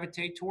will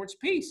gravitate towards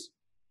peace.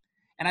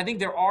 And I think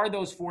there are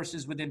those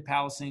forces within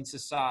Palestinian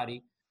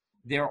society.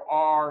 There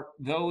are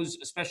those,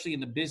 especially in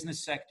the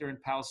business sector in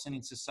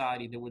Palestinian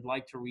society, that would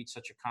like to reach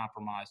such a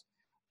compromise.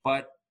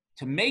 But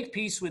to make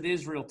peace with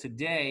Israel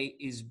today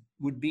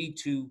would be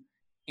to,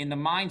 in the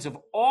minds of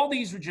all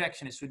these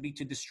rejectionists, would be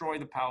to destroy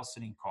the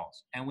Palestinian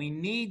cause. And we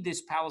need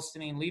this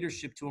Palestinian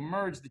leadership to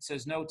emerge that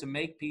says, no, to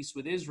make peace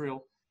with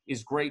Israel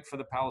is great for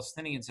the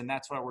Palestinians, and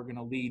that's why we're going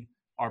to lead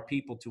our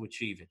people to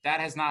achieve it. That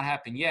has not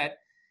happened yet.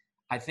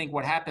 I think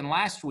what happened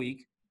last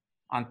week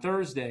on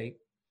Thursday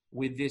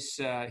with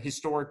this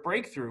historic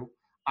breakthrough,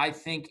 I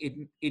think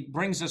it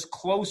brings us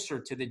closer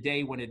to the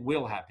day when it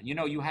will happen.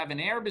 You have an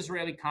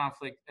Arab-Israeli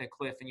conflict,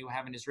 Cliff, and you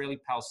have an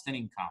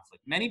Israeli-Palestinian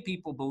conflict. Many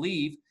people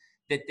believe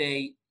that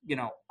they,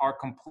 are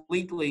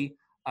completely,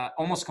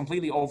 almost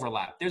completely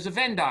overlapped. There's a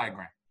Venn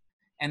diagram,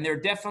 and there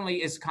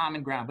definitely is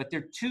common ground, but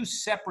they're two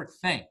separate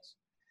things.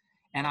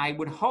 And I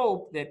would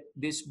hope that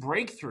this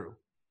breakthrough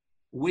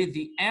with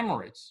the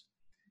Emirates,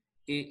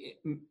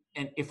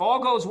 and if all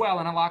goes well,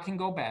 and a lot can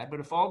go bad,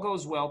 but if all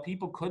goes well,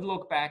 people could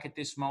look back at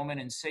this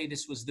moment and say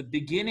this was the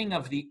beginning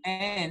of the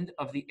end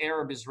of the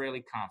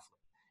Arab-Israeli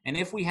conflict. And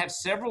if we have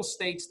several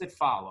states that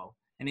follow,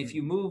 and if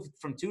you move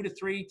from 2 to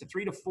 3 to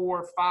 3 to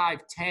 4, 5,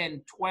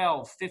 10,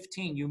 12,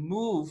 15, you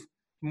move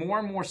more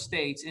and more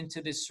states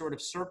into this sort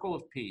of circle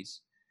of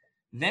peace,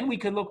 then we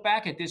could look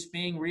back at this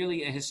being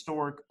really a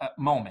historic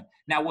moment.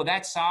 Now, will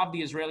that solve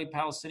the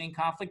Israeli-Palestinian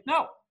conflict?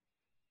 No.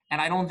 And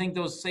I don't think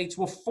those states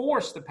will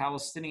force the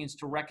Palestinians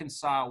to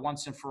reconcile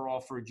once and for all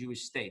for a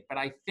Jewish state. But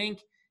I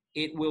think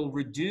it will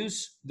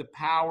reduce the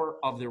power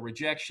of the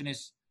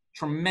rejectionists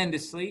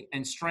tremendously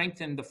and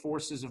strengthen the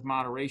forces of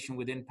moderation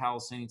within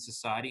Palestinian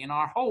society. And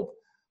our hope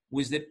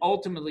was that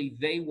ultimately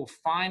they will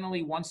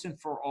finally, once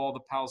and for all, the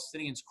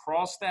Palestinians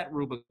cross that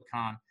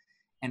Rubicon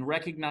and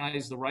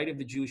recognize the right of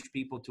the Jewish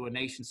people to a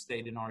nation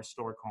state in our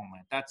historic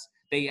homeland.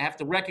 They have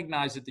to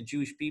recognize that the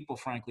Jewish people,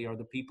 frankly, are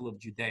the people of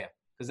Judea,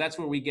 because that's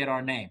where we get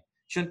our name.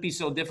 Shouldn't be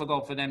so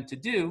difficult for them to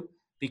do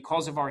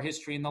because of our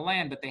history in the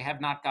land, but they have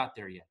not got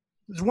there yet.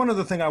 There's one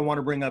other thing I want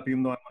to bring up,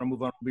 even though I want to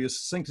move on, be as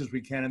succinct as we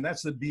can, and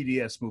that's the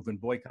BDS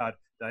movement, boycott,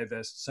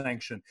 divest,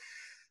 sanction.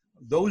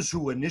 Those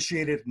who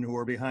initiate it and who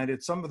are behind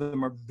it, some of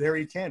them are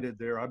very candid.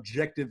 Their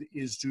objective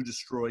is to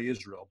destroy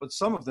Israel. But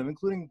some of them,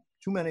 including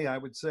too many, I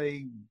would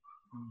say,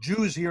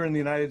 Jews here in the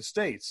United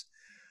States,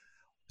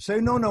 say,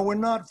 no, we're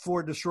not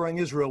for destroying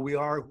Israel. We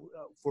are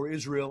for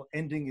Israel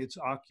ending its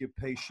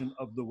occupation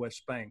of the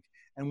West Bank.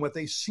 And what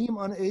they seem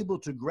unable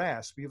to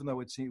grasp, even though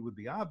it would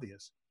be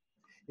obvious,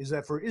 is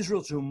that for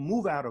Israel to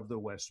move out of the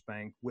West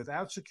Bank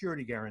without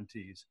security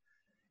guarantees,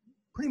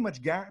 pretty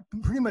much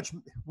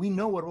we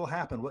know what will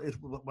happen.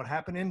 What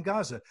happened in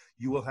Gaza,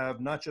 you will have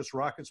not just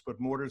rockets, but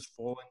mortars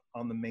falling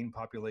on the main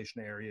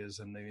population areas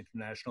and the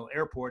international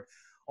airport.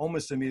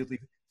 Almost immediately,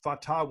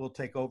 Fatah will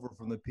take over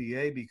from the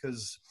PA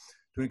because,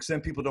 to an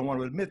extent people don't want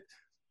to admit,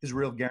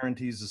 Israel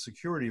guarantees the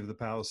security of the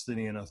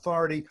Palestinian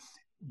Authority.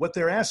 What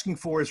they're asking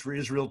for is for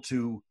Israel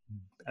to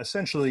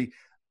essentially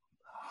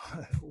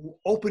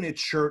open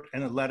its shirt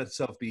and let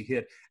itself be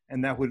hit.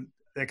 And that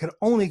could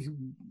only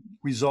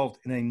result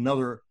in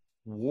another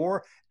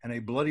war, and a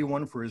bloody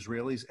one for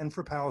Israelis and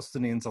for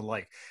Palestinians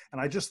alike.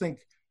 And I just think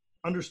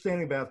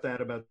understanding about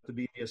the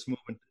BDS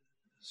movement,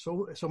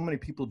 so many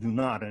people do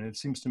not, and it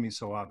seems to me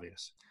so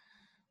obvious.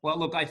 Well,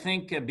 look, I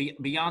think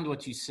beyond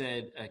what you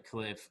said,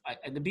 Cliff,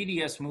 the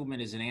BDS movement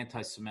is an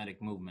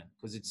anti-Semitic movement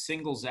because it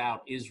singles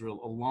out Israel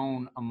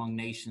alone among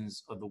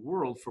nations of the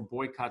world for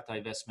boycott,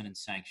 divestment, and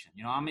sanction.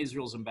 You know, I'm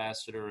Israel's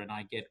ambassador, and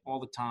I get all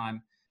the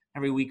time,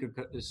 every week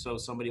or so,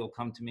 somebody will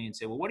come to me and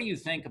say, well, what do you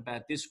think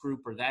about this group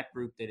or that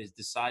group that has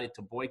decided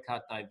to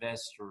boycott,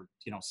 divest, or,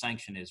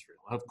 sanction Israel,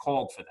 have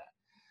called for that?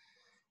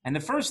 And the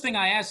first thing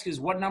I ask is,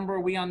 what number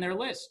are we on their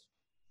list?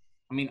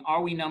 I mean,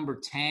 are we number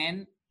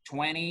 10?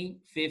 20,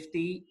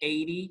 50,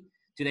 80?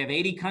 Do they have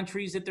 80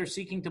 countries that they're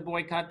seeking to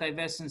boycott,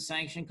 divest, and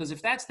sanction? Because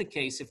if that's the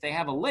case, if they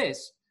have a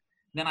list,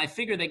 then I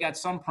figure they got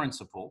some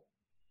principle.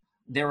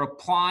 They're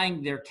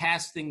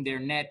casting their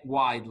net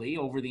widely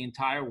over the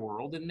entire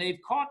world, and they've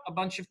caught a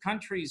bunch of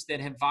countries that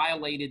have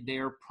violated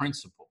their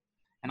principle.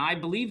 And I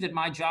believe that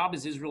my job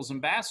as Israel's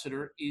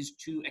ambassador is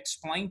to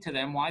explain to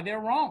them why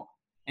they're wrong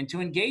and to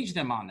engage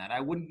them on that.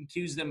 I wouldn't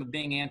accuse them of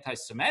being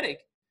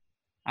anti-Semitic.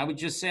 I would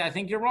just say, I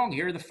think you're wrong.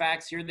 Here are the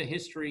facts. Here are the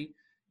history.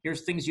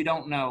 Here's things you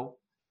don't know.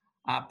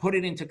 Put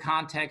it into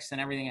context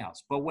and everything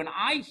else. But when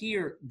I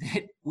hear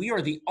that we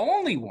are the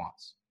only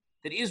ones,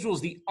 that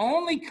Israel's the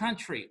only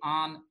country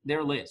on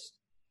their list,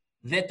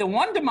 that the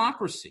one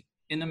democracy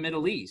in the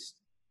Middle East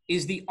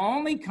is the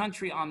only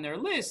country on their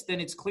list, then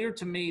it's clear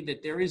to me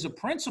that there is a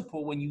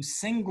principle when you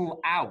single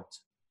out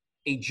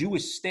a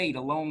Jewish state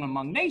alone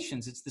among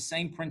nations. It's the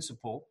same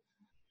principle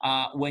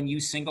when you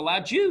single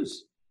out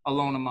Jews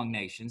alone among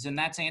nations, and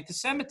that's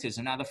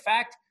anti-Semitism. Now, the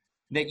fact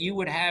that you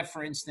would have,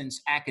 for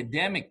instance,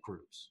 academic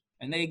groups,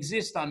 and they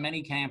exist on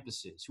many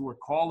campuses, who are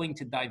calling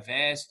to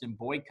divest and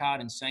boycott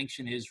and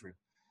sanction Israel,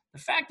 the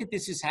fact that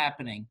this is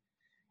happening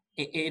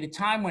at a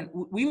time when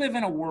we live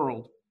in a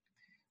world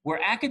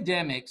where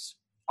academics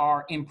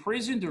are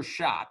imprisoned or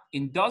shot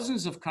in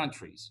dozens of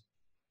countries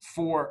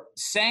for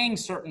saying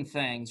certain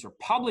things or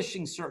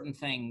publishing certain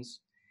things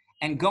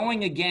and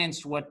going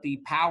against what the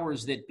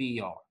powers that be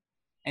are.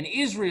 And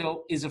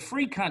Israel is a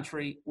free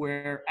country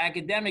where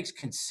academics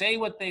can say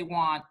what they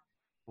want,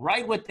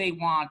 write what they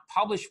want,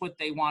 publish what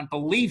they want.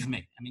 Believe me.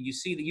 I mean, you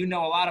see that you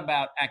know a lot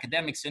about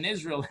academics in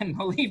Israel, and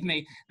believe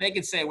me, they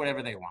can say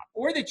whatever they want.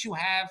 Or that you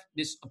have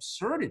this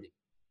absurdity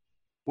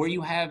where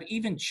you have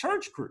even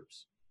church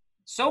groups,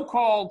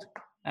 so-called,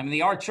 I mean, they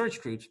are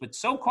church groups, but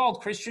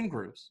so-called Christian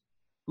groups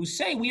who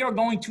say we are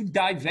going to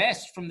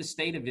divest from the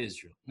state of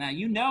Israel. Now,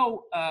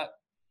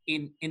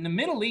 in the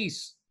Middle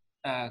East,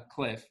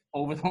 Cliff,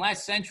 over the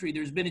last century,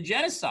 there's been a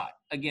genocide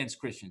against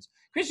Christians.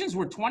 Christians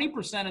were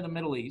 20% of the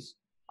Middle East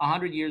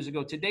 100 years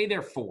ago. Today,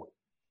 they're 4%.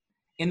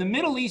 In the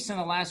Middle East in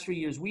the last 3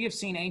 years, we have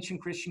seen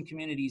ancient Christian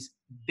communities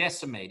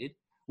decimated.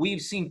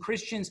 We've seen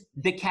Christians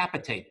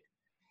decapitated.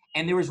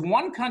 And there is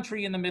one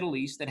country in the Middle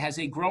East that has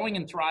a growing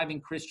and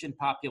thriving Christian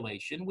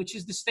population, which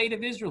is the state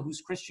of Israel,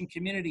 whose Christian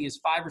community is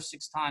 5 or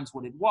 6 times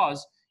what it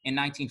was in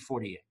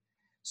 1948.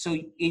 So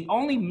it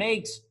only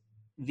makes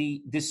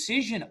the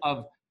decision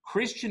of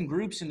Christian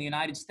groups in the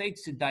United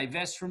States to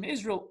divest from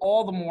Israel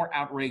all the more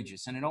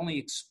outrageous, and it only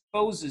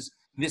exposes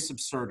this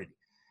absurdity.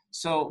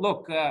 So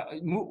look,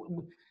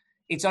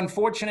 it's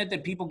unfortunate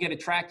that people get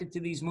attracted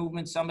to these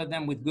movements, some of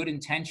them with good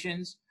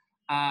intentions,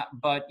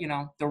 but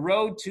the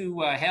road to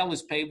hell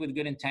is paved with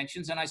good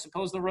intentions, and I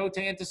suppose the road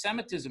to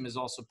anti-Semitism is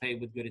also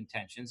paved with good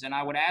intentions, and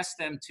I would ask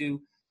them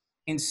to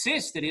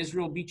insist that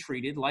Israel be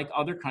treated like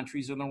other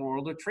countries in the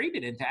world are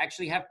treated, and to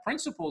actually have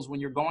principles when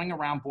you're going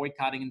around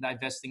boycotting and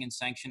divesting and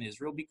sanction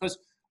Israel, because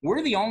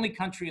we're the only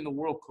country in the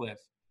world, Cliff,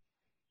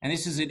 and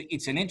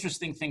it's an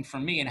interesting thing for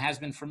me and has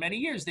been for many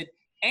years, that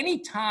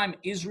anytime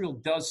Israel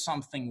does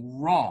something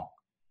wrong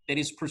that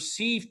is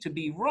perceived to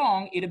be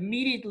wrong, it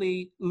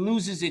immediately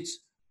loses its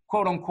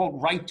quote-unquote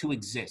right to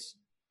exist.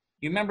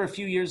 You remember a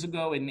few years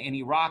ago in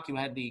Iraq, you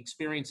had the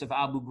experience of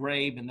Abu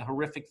Ghraib and the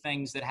horrific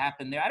things that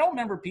happened there. I don't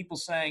remember people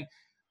saying,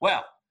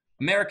 well,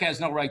 America has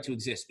no right to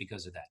exist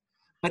because of that.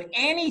 But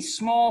any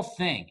small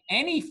thing,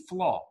 any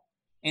flaw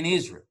in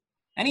Israel,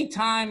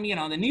 anytime,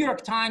 the New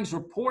York Times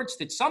reports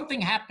that something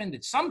happened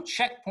at some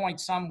checkpoint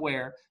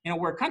somewhere,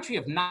 we're a country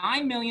of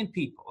 9 million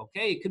people,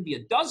 okay? It could be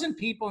a dozen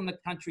people in the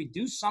country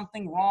do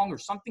something wrong or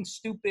something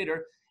stupid,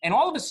 and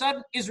all of a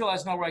sudden, Israel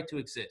has no right to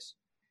exist.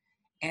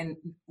 And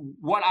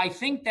what I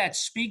think that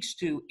speaks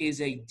to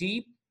is a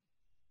deep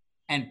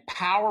and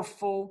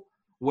powerful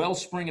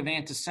wellspring of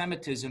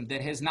anti-Semitism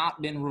that has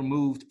not been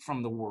removed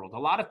from the world. A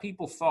lot of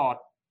people thought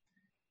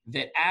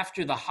that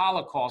after the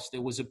Holocaust,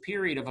 there was a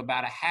period of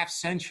about a half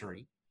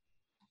century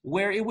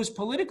where it was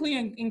politically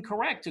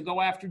incorrect to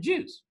go after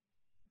Jews.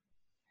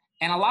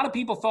 And a lot of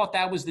people thought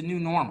that was the new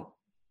normal.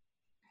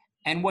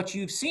 And what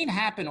you've seen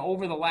happen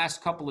over the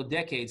last couple of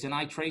decades, and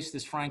I trace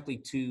this, frankly,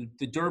 to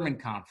the Durban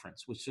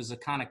Conference, which was a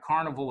kind of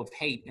carnival of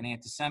hate and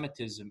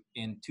anti-Semitism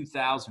in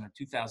 2000 or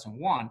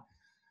 2001,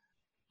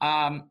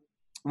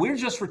 we're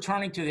just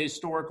returning to the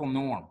historical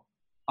norm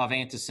of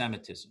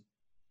anti-Semitism,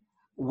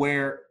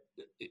 where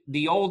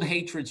the old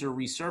hatreds are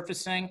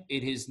resurfacing.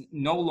 It is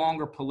no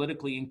longer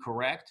politically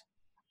incorrect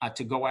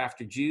to go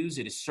after Jews.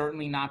 It is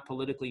certainly not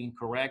politically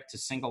incorrect to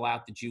single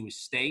out the Jewish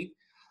state.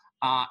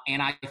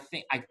 And I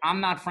think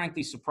I'm not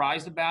frankly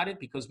surprised about it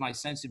because my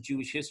sense of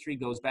Jewish history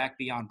goes back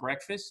beyond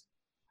breakfast.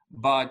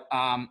 But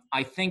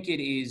I think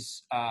it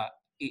is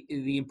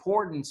the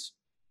importance.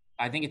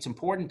 I think it's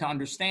important to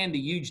understand the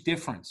huge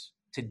difference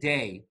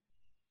today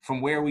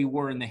from where we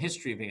were in the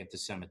history of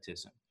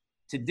anti-Semitism.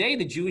 Today,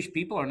 the Jewish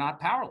people are not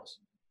powerless.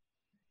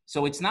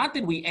 So it's not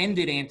that we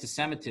ended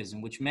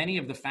anti-Semitism, which many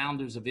of the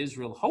founders of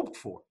Israel hoped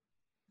for.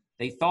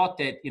 They thought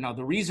that,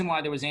 the reason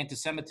why there was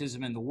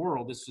anti-Semitism in the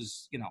world, this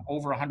was,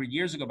 over 100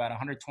 years ago, about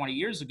 120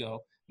 years ago,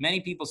 many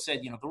people said,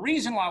 the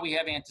reason why we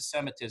have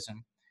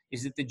anti-Semitism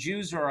is that the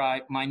Jews are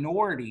a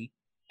minority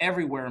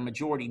everywhere, a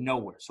majority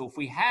nowhere. So if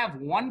we have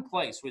one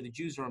place where the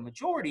Jews are a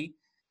majority,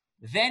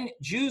 then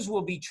Jews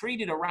will be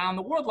treated around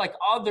the world like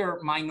other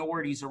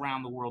minorities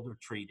around the world are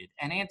treated.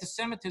 And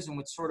anti-Semitism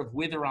would sort of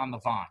wither on the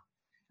vine.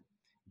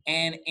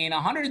 And in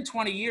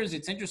 120 years,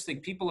 it's interesting,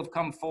 people have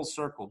come full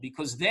circle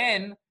because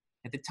then,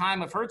 at the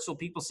time of Herzl,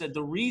 people said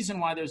the reason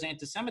why there's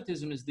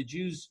anti-Semitism is the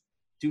Jews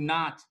do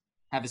not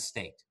have a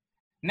state.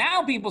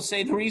 Now people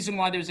say the reason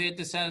why there's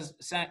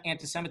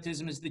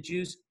anti-Semitism is the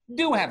Jews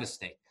do have a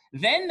state.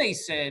 Then they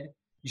said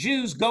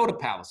Jews go to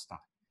Palestine.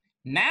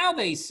 Now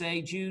they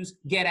say Jews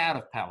get out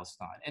of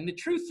Palestine. And the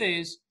truth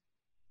is,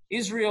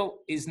 Israel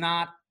is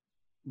not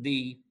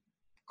the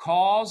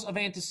cause of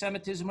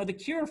anti-Semitism or the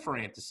cure for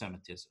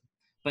anti-Semitism.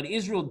 But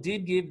Israel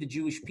did give the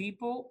Jewish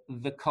people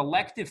the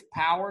collective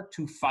power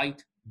to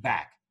fight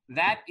back.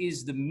 That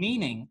is the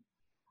meaning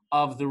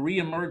of the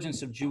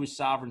reemergence of Jewish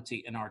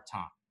sovereignty in our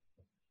time.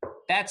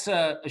 That's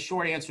a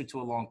short answer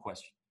to a long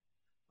question.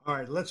 All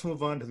right, let's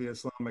move on to the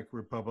Islamic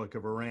Republic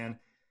of Iran.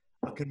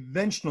 A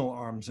conventional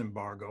arms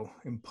embargo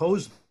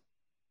imposed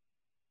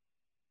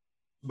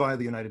by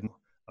the United Nations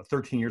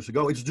 13 years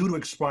ago. It's due to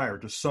expire,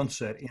 to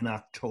sunset in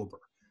October.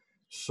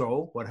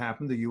 So what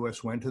happened? The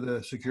U.S. went to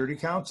the Security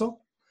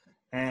Council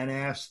and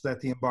asked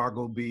that the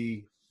embargo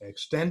be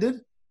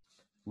extended.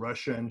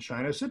 Russia and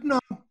China said, no,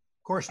 of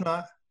course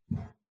not.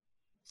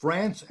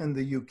 France and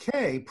the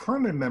UK,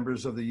 permanent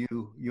members of the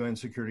UN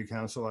Security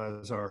Council,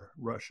 as are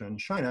Russia and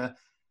China,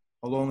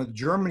 along with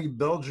Germany,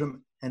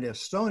 Belgium, and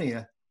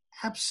Estonia,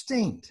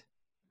 abstained.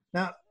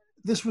 Now,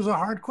 this was a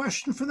hard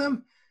question for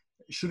them.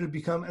 Should it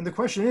become, and the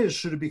question is,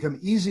 should it become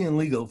easy and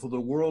legal for the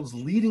world's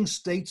leading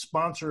state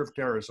sponsor of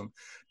terrorism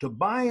to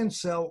buy and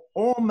sell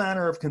all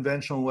manner of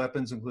conventional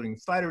weapons, including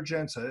fighter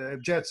jets,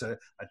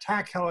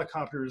 attack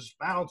helicopters,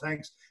 battle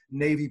tanks,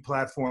 Navy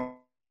platforms?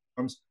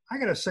 I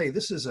got to say,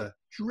 this is a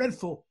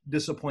dreadful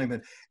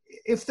disappointment.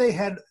 If they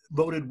had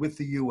voted with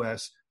the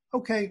U.S.,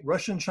 okay,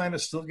 Russia and China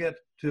still get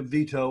to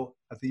veto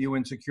at the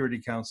UN Security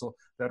Council.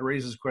 That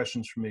raises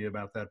questions for me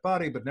about that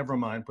body, but never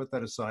mind, put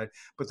that aside.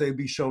 But they'd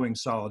be showing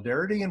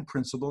solidarity and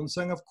principle and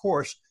saying, of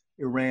course,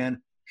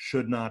 Iran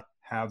should not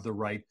have the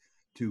right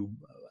to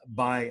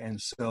buy and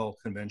sell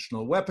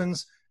conventional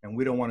weapons, and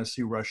we don't want to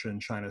see Russia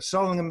and China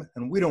selling them,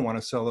 and we don't want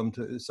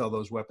to sell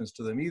those weapons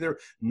to them either,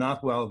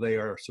 not while they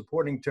are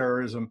supporting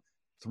terrorism,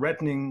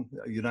 threatening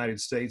the United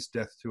States,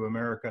 death to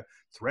America,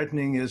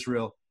 threatening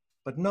Israel.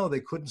 But no, they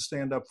couldn't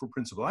stand up for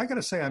principle. I got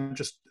to say, I'm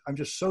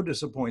just so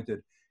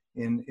disappointed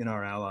in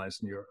our allies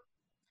in Europe.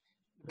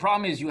 The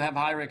problem is you have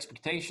higher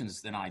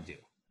expectations than I do.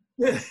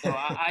 So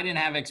I didn't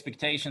have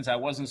expectations. I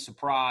wasn't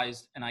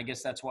surprised. And I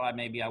guess that's why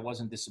maybe I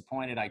wasn't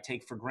disappointed. I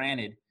take for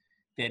granted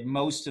that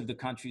most of the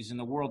countries in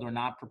the world are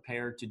not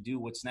prepared to do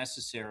what's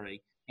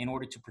necessary in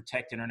order to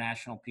protect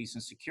international peace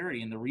and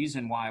security. And the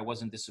reason why I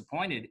wasn't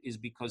disappointed is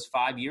because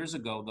 5 years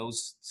ago,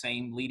 those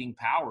same leading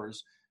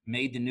powers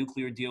made the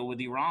nuclear deal with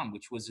Iran,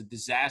 which was a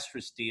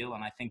disastrous deal.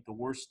 And I think the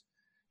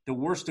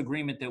worst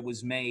agreement that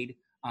was made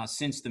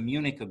since the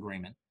Munich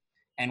agreement.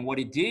 And what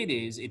it did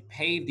is it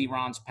paved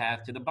Iran's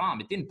path to the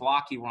bomb. It didn't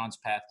block Iran's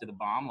path to the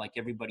bomb, like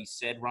everybody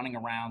said, running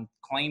around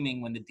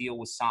claiming when the deal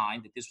was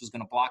signed that this was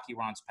going to block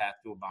Iran's path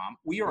to a bomb.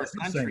 We are a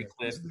country,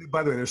 Cliff.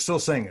 By the way, they're still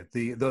saying it.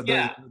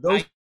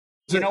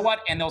 You know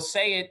what? And they'll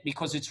say it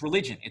because it's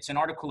religion. It's an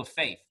article of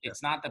faith.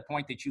 It's not the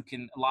point that you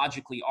can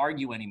logically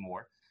argue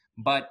anymore.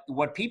 But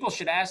what people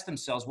should ask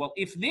themselves, well,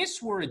 if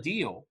this were a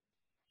deal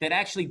that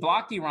actually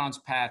blocked Iran's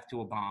path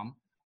to a bomb,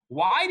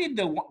 why did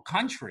the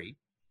country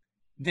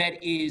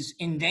that is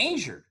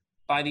endangered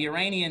by the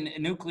Iranian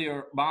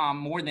nuclear bomb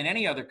more than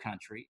any other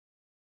country,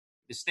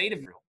 the state of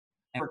Israel,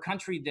 and a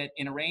country that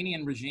the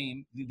Iranian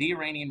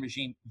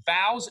regime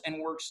vows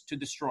and works to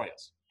destroy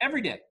us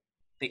every day?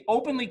 They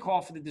openly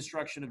call for the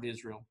destruction of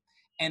Israel,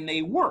 and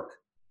they work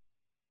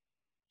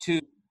to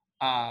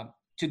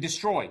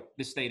destroy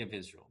the state of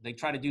Israel. They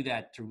try to do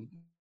that through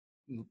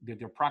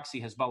their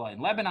proxy Hezbollah in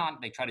Lebanon.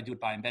 They try to do it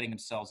by embedding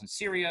themselves in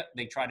Syria.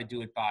 They try to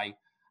do it by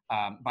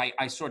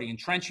sort of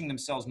entrenching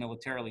themselves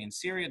militarily in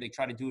Syria. They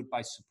try to do it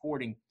by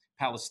supporting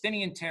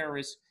Palestinian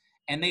terrorists.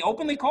 And they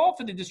openly call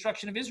for the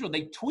destruction of Israel.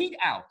 They tweet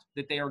out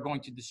that they are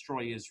going to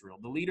destroy Israel.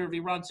 The leader of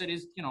Iran said,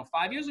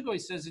 5 years ago, he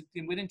says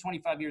that within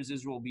 25 years,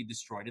 Israel will be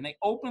destroyed. And they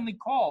openly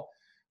call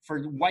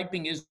for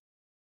wiping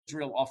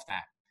Israel off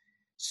that.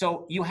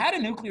 So you had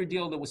a nuclear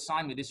deal that was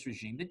signed with this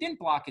regime that didn't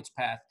block its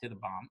path to the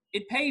bomb.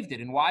 It paved it.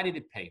 And why did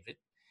it pave it?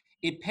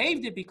 It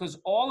paved it because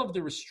all of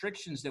the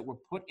restrictions that were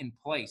put in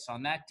place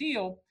on that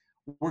deal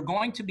were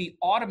going to be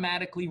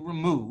automatically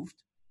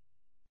removed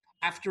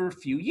after a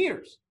few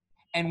years.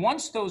 And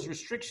once those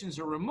restrictions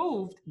are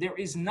removed, there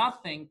is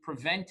nothing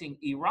preventing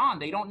Iran.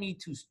 They don't need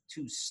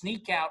to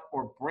sneak out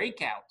or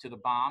break out to the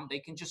bomb. They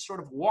can just sort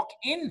of walk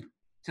in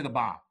to the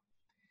bomb.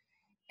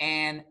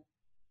 And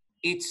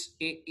it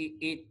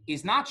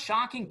is not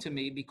shocking to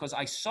me because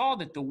I saw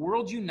that the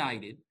world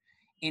united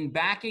in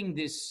backing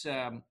this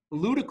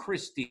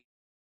ludicrous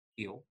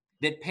deal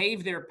that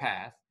paved their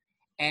path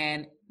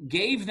and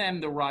gave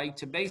them the right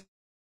to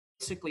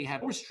basically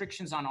have no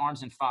restrictions on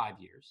arms in 5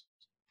 years,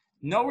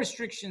 no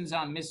restrictions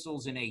on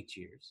missiles in 8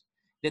 years,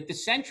 that the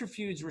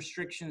centrifuge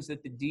restrictions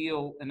that the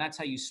deal, and that's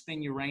how you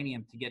spin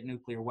uranium to get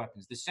nuclear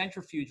weapons, the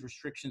centrifuge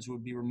restrictions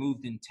would be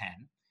removed in 10,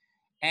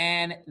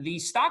 and the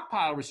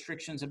stockpile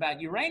restrictions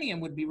about uranium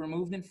would be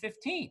removed in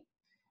 15.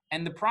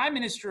 And the Prime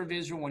Minister of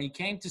Israel, when he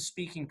came to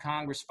speak in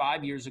Congress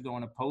 5 years ago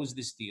and opposed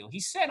this deal, he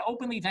said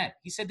openly then,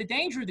 he said the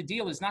danger of the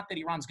deal is not that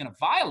Iran's going to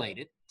violate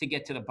it to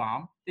get to the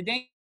bomb. The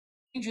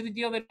danger of the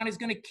deal that Iran is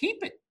going to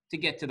keep it to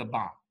get to the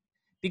bomb,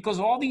 because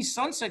all these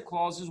sunset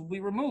clauses will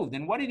be removed.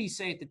 And what did he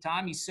say at the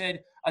time? He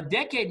said, a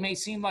decade may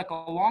seem like a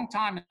long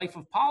time in the life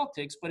of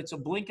politics, but it's a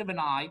blink of an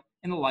eye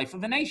in the life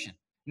of a nation.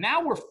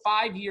 Now we're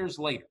 5 years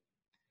later.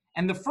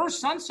 And the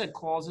first sunset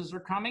clauses are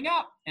coming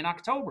up in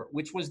October,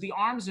 which was the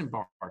arms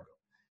embargo.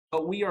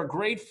 But we are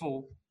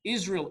grateful,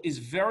 Israel is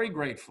very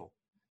grateful,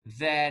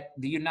 that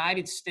the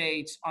United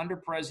States under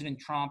President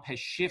Trump has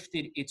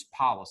shifted its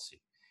policy.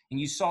 And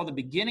you saw the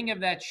beginning of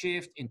that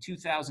shift in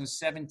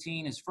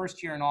 2017, his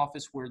first year in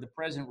office, where the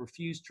president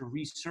refused to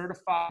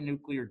recertify the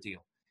nuclear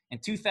deal. In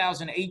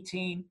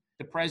 2018,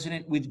 the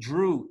president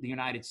withdrew the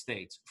United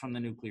States from the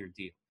nuclear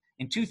deal.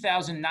 In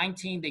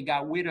 2019, they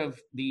got rid of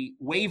the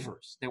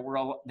waivers that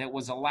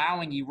was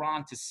allowing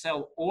Iran to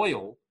sell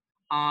oil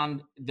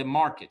on the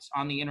markets,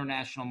 on the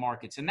international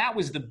markets. And that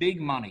was the big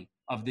money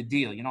of the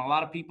deal. You know, a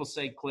lot of people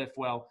say, Cliff,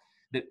 well,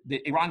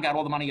 Iran got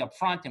all the money up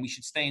front and we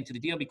should stay into the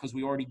deal because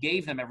we already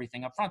gave them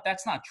everything up front.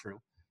 That's not true.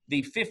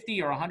 The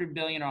 50 or 100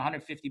 billion or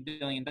 150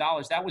 billion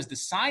dollars, that was the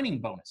signing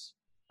bonus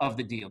of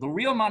the deal. The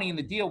real money in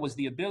the deal was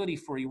the ability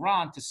for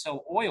Iran to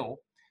sell oil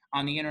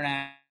on the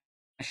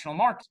international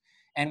market.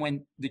 And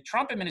when the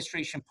Trump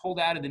administration pulled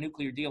out of the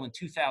nuclear deal in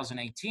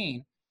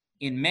 2018,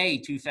 in May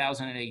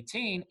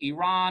 2018,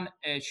 Iran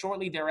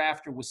shortly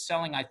thereafter was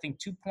selling, I think,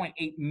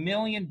 2.8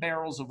 million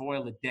barrels of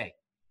oil a day.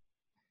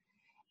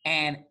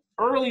 And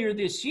earlier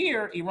this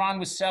year, Iran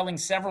was selling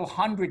several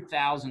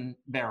 100,000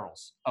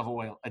 barrels of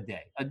oil a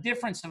day, a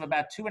difference of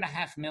about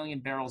 2.5 million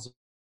barrels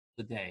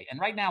a day. And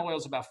right now, oil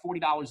is about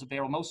 $40 a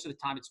barrel. Most of the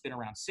time, it's been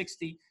around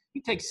 $60.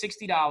 You take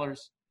 $60,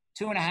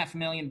 2.5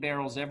 million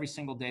barrels every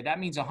single day. That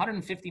means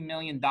 $150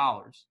 million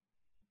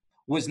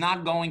was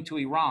not going to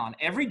Iran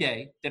every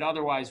day that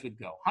otherwise would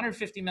go.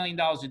 $150 million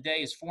a day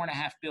is $4.5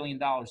 billion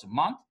a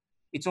month.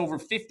 It's over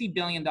 $50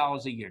 billion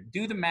a year.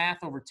 Do the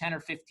math over 10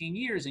 or 15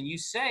 years, and you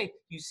see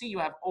you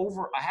have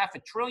over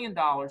 $500 billion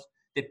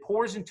that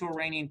pours into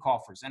Iranian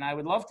coffers. And I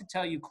would love to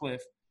tell you,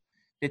 Cliff,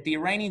 that the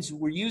Iranians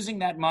were using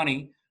that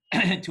money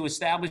to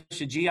establish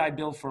a GI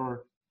Bill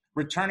for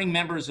returning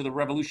members of the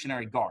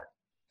Revolutionary Guard.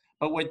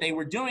 But what they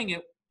were doing,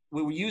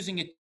 we were using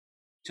it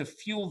to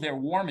fuel their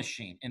war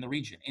machine in the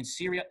region, in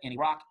Syria, in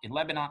Iraq, in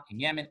Lebanon, in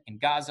Yemen, in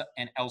Gaza,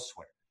 and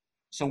elsewhere.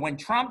 So when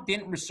Trump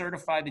didn't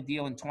recertify the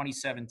deal in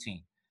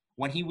 2017,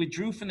 when he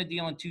withdrew from the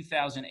deal in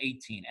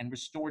 2018 and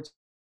restored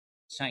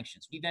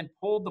sanctions, he then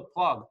pulled the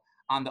plug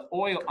on the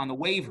oil, on the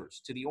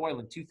waivers to the oil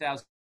in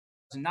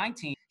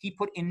 2019. He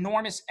put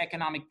enormous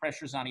economic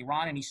pressures on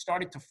Iran, and he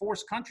started to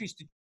force countries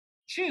to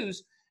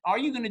choose, are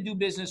you going to do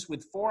business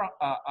with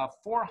a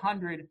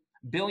 $400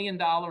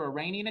 billion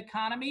Iranian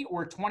economy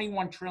or a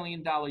 $21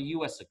 trillion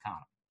U.S.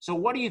 economy? So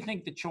what do you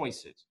think the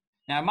choice is?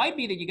 Now, it might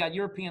be that you got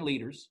European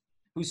leaders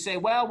who say,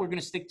 well, we're going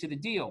to stick to the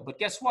deal. But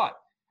guess what?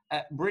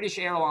 British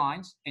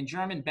airlines and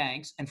German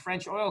banks and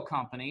French oil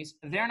companies,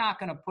 they're not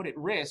going to put at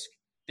risk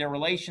their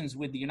relations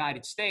with the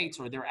United States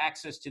or their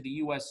access to the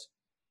U.S.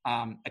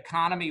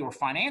 Economy or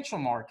financial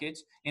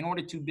markets in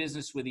order to do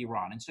business with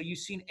Iran. And so you've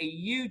seen a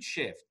huge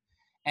shift.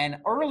 And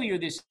earlier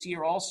this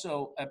year,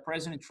 also,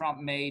 President Trump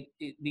made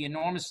the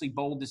enormously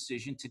bold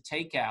decision to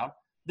take out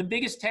the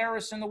biggest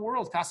terrorist in the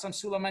world, Qasem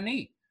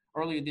Soleimani,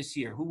 earlier this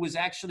year, who was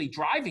actually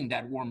driving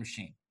that war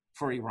machine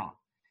for Iran.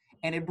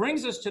 And it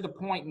brings us to the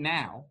point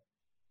now,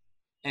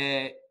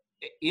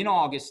 in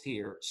August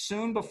here,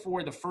 soon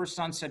before the first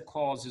sunset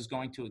clause is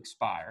going to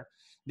expire,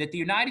 that the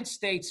United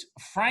States,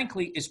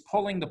 frankly, is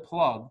pulling the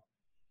plug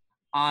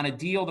on a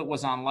deal that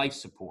was on life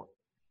support.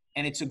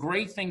 And it's a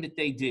great thing that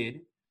they did.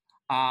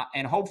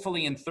 And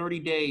hopefully in 30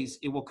 days,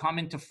 it will come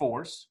into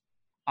force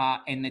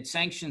and that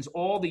sanctions,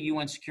 all the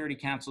UN Security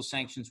Council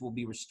sanctions will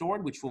be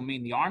restored, which will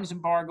mean the arms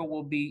embargo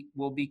will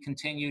be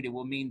continued. It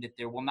will mean that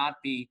there will not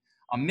be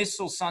a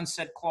missile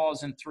sunset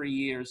clause in 3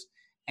 years,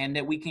 and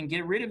that we can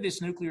get rid of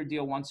this nuclear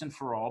deal once and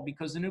for all,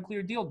 because the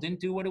nuclear deal didn't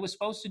do what it was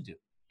supposed to do.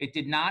 It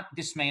did not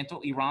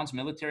dismantle Iran's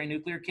military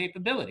nuclear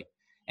capability.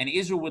 And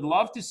Israel would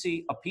love to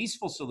see a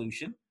peaceful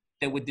solution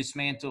that would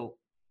dismantle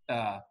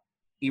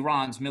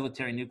Iran's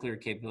military nuclear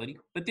capability.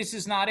 But this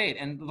is not it.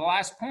 And the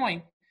last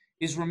point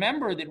is,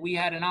 remember that we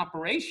had an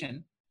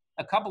operation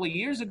a couple of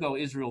years ago,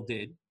 Israel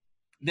did,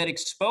 that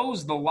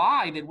exposed the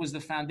lie that was the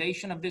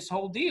foundation of this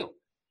whole deal,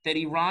 that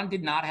Iran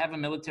did not have a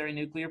military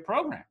nuclear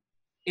program.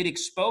 It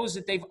exposed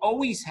that they've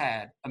always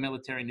had a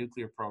military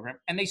nuclear program,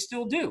 and they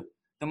still do.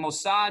 The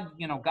Mossad,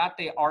 got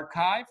the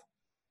archive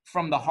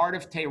from the heart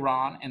of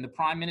Tehran, and the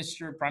Prime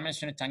Minister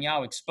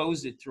Netanyahu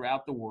exposed it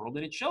throughout the world,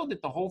 and it showed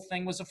that the whole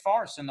thing was a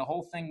farce and the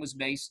whole thing was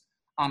based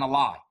on a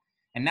lie.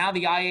 And now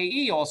the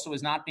IAE also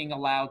is not being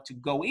allowed to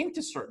go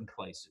into certain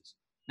places.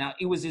 Now,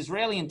 it was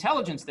Israeli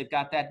intelligence that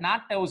got that,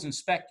 not those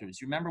inspectors.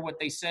 You remember what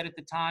they said at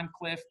the time,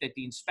 Cliff, that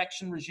the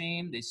inspection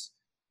regime, is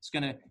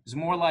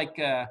more like,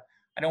 I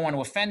don't want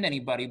to offend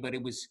anybody, but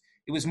it was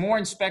more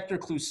Inspector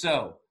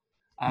Clouseau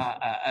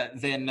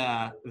than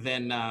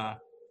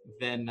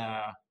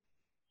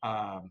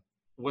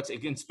what's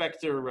it,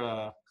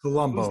 Inspector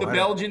Colombo. Who's the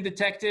Belgian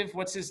detective?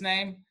 What's his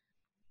name?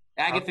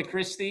 Agatha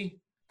Christie?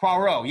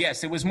 Poirot.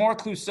 Yes, it was more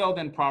Clouseau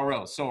than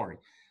Poirot. Sorry.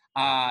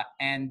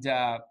 And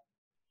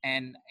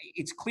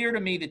it's clear to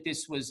me that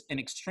this was an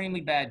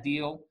extremely bad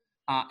deal.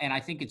 And I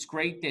think it's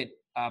great that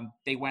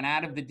they went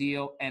out of the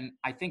deal. And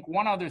I think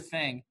one other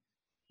thing,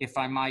 if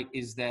I might,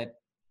 is that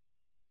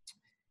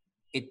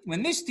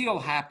when this deal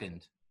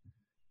happened,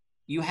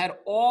 you had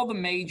all the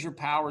major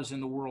powers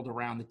in the world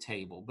around the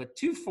table, but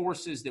two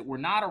forces that were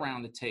not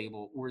around the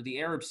table were the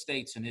Arab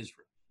states and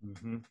Israel.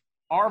 Mm-hmm.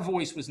 Our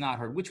voice was not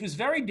heard, which was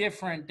very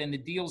different than the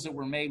deals that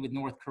were made with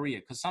North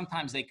Korea, because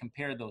sometimes they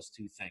compare those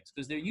two things.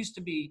 Because there used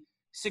to be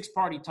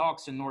six-party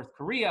talks in North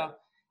Korea,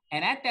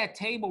 and at that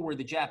table were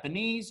the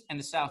Japanese and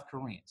the South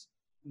Koreans,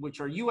 which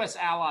are U.S.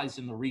 allies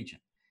in the region.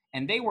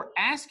 And they were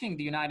asking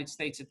the United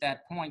States at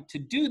that point to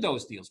do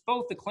those deals.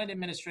 Both the Clinton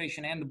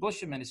administration and the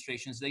Bush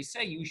administrations, they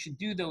say you should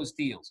do those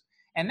deals.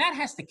 And that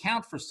has to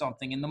count for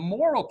something in the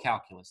moral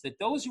calculus, that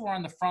those who are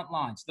on the front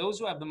lines, those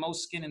who have the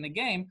most skin in the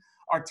game,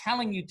 are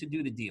telling you to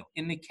do the deal.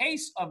 In the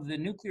case of the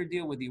nuclear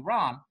deal with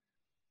Iran,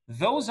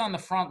 those on the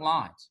front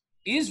lines,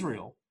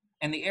 Israel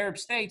and the Arab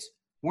states,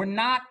 were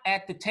not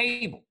at the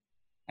table.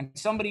 And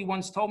somebody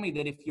once told me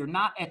that if you're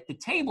not at the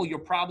table, you're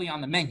probably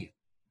on the menu.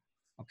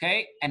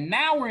 Okay? And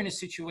now we're in a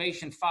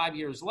situation 5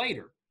 years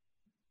later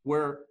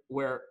where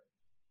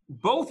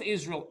both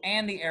Israel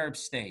and the Arab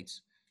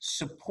states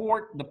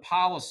support the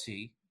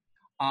policy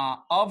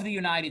of the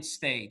United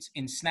States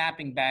in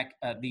snapping back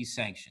these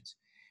sanctions.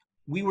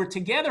 We were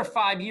together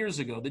 5 years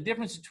ago. The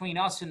difference between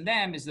us and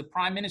them is the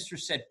prime minister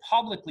said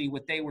publicly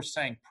what they were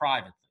saying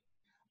privately.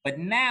 But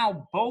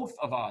now both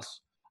of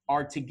us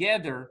are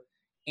together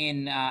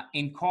in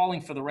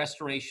calling for the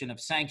restoration of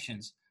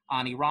sanctions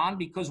on Iran,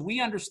 because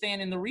we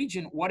understand in the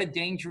region what a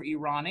danger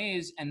Iran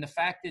is, and the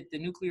fact that the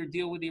nuclear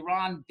deal with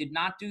Iran did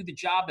not do the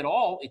job at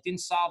all. It didn't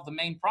solve the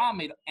main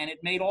problem, and it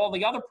made all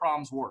the other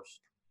problems worse.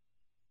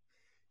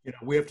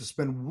 We have to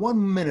spend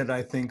 1 minute,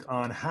 I think,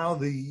 on how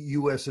the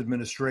U.S.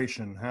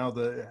 administration,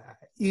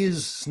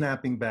 is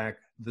snapping back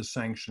the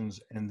sanctions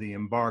and the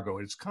embargo.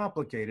 It's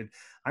complicated.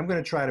 I'm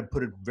going to try to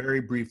put it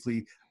very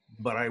briefly,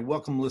 but I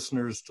welcome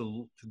listeners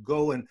to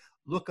go and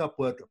look up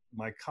what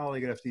my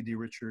colleague at FDD,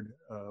 Richard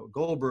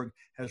Goldberg,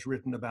 has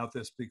written about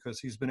this, because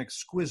he's been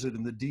exquisite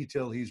in the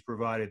detail he's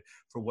provided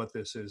for what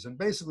this is. And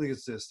basically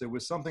it's this: there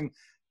was something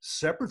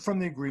separate from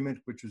the agreement,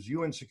 which was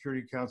UN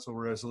Security Council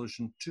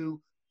Resolution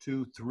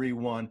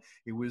 2231.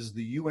 It was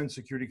the UN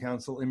Security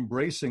Council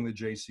embracing the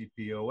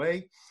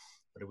JCPOA,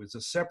 but it was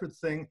a separate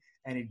thing,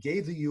 and it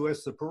gave the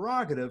US the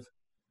prerogative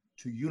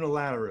to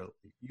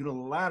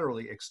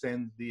unilaterally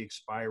extend the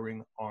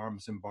expiring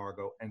arms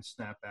embargo and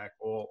snap back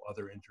all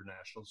other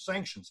international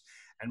sanctions.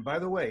 And by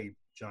the way,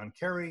 John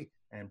Kerry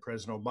and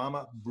President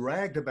Obama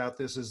bragged about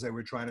this as they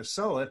were trying to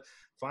sell it.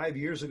 5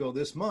 years ago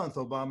this month,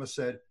 Obama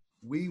said,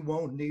 we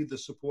won't need the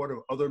support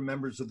of other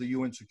members of the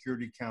UN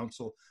Security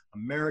Council.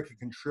 America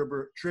can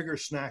trigger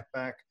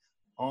snapback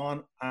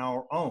on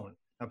our own.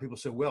 Now people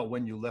say, well,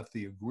 when you left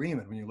the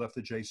agreement, when you left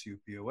the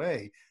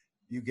JCPOA,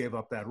 you gave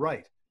up that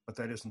right. But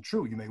that isn't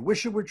true. You may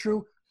wish it were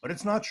true, but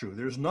it's not true.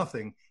 There's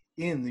nothing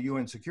in the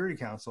UN Security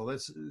Council,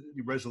 that's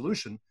the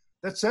resolution,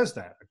 that says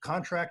that. A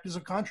contract is a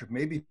contract.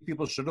 Maybe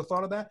people should have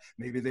thought of that.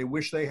 Maybe they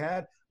wish they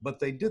had, but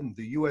they didn't.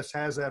 The US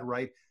has that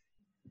right,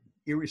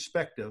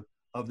 irrespective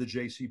of the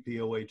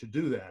JCPOA, to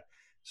do that.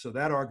 So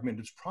that argument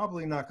is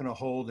probably not going to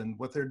hold. And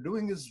what they're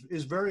doing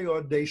is very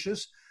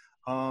audacious.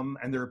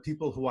 And there are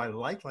people who I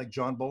like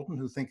John Bolton,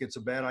 who think it's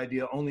a bad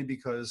idea only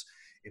because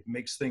it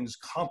makes things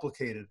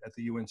complicated at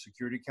the UN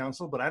Security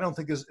Council. But I don't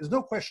think there's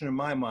no question in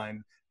my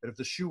mind that if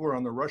the shoe were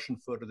on the Russian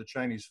foot or the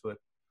Chinese foot,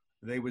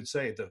 they would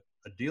say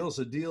a deal's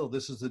a deal.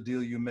 This is the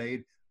deal you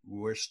made.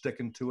 We're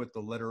sticking to it,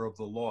 the letter of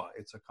the law.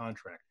 It's a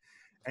contract.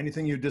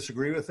 Anything you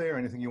disagree with there?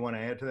 Anything you want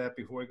to add to that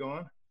before we go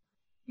on?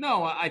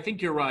 No, I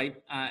think you're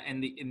right.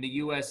 And in the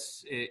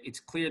U.S., it's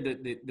clear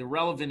that the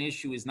relevant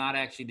issue is not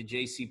actually the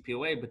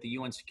JCPOA, but the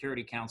UN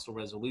Security Council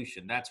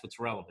resolution. That's what's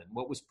relevant.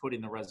 What was put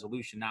in the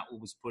resolution, not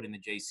what was put in the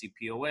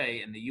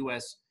JCPOA. And the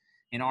U.S.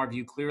 in our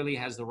view, clearly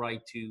has the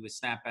right to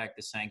snap back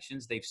the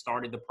sanctions. They've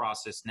started the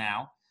process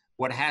now.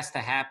 What has to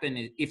happen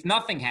is, if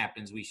nothing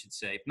happens, we should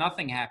say, if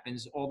nothing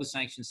happens, all the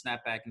sanctions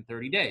snap back in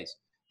 30 days.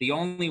 The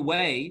only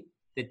way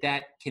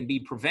that can be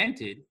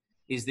prevented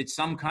is that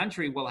some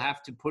country will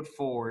have to put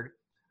forward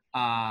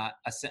a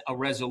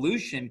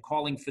resolution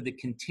calling for the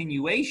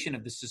continuation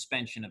of the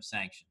suspension of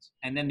sanctions.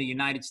 And then the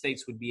United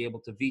States would be able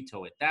to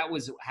veto it. That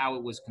was how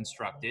it was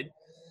constructed.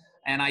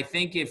 And I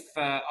think if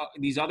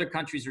these other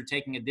countries are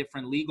taking a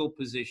different legal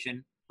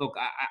position, look,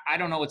 I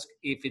don't know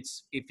if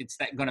it's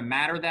that going to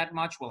matter that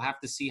much. We'll have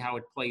to see how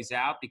it plays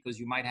out, because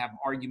you might have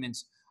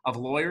arguments of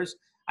lawyers.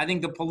 I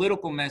think the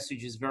political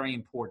message is very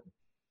important.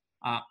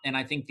 And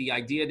I think the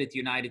idea that the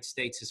United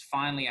States has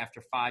finally,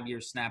 after 5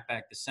 years, snapped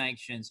back the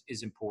sanctions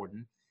is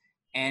important.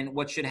 And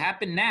what should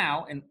happen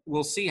now, and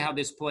we'll see how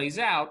this plays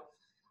out,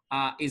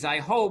 is I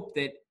hope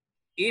that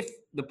if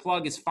the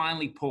plug is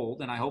finally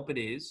pulled, and I hope it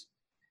is,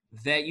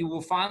 that you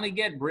will finally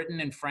get Britain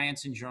and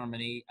France and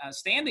Germany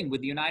standing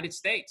with the United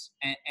States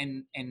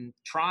and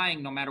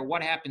trying, no matter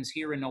what happens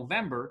here in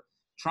November,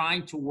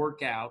 trying to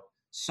work out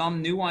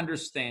some new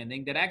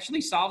understanding that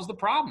actually solves the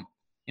problem,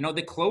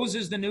 that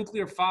closes the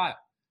nuclear file.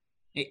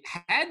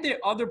 Had there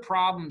other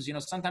problems,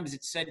 sometimes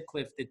it's said,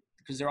 Cliff, that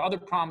because there are other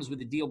problems with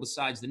the deal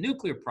besides the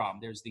nuclear problem.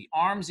 There's the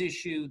arms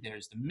issue,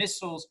 there's the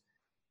missiles.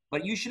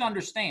 But you should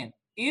understand,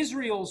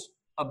 Israel's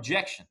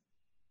objection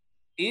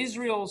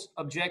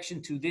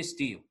to this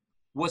deal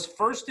was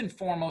first and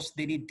foremost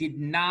that it did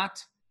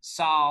not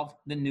solve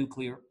the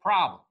nuclear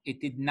problem. It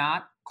did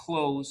not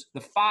close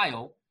the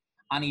file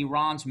on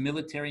Iran's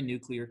military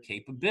nuclear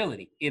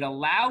capability. It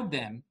allowed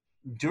them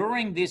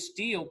during this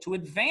deal to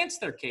advance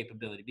their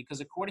capability,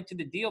 because according to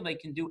the deal, they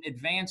can do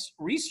advanced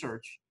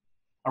research,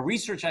 on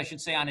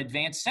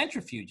advanced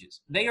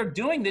centrifuges. They are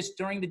doing this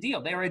during the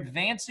deal. They are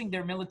advancing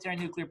their military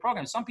nuclear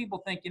program. Some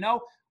people think,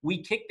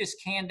 we kicked this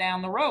can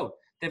down the road,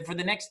 that for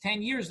the next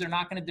 10 years, they're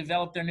not going to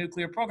develop their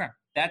nuclear program.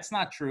 That's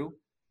not true.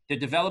 They're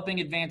developing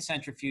advanced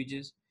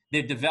centrifuges.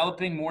 They're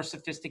developing more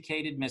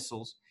sophisticated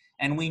missiles.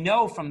 And we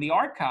know from the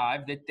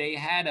archive that they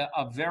had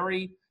a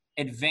very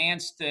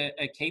advanced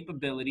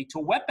capability to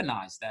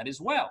weaponize that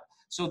as well.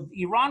 So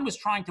Iran was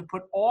trying to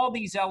put all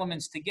these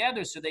elements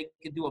together so they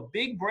could do a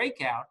big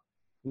breakout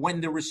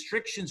when the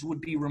restrictions would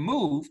be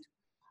removed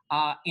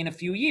in a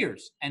few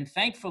years. And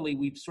thankfully,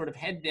 we've sort of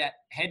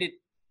headed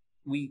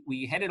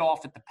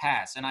off at the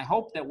pass. And I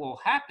hope that will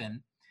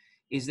happen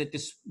is that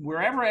this,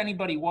 wherever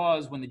anybody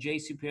was when the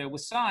JCPOA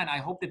was signed, I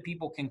hope that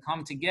people can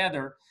come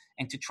together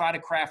and to try to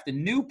craft a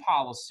new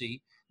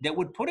policy that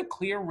would put a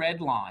clear red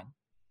line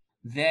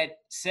that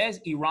says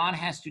Iran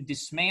has to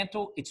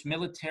dismantle its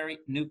military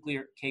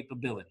nuclear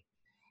capability.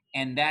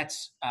 And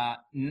that's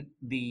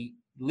the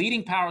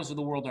leading powers of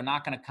the world are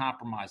not going to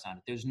compromise on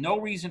it. There's no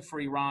reason for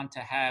Iran to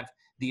have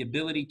the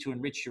ability to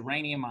enrich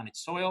uranium on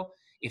its soil.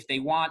 If they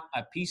want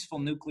a peaceful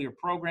nuclear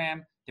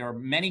program, there are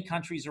many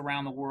countries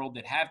around the world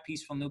that have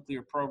peaceful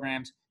nuclear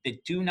programs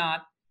that do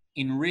not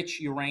enrich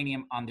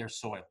uranium on their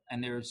soil.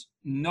 And there's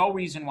no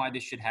reason why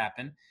this should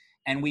happen.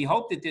 And we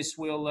hope that this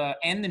will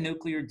end the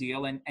nuclear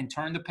deal and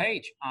turn the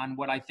page on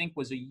what I think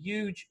was a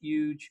huge,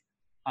 huge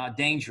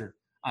danger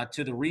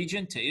to the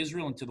region, to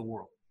Israel, and to the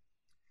world.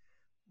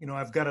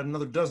 I've got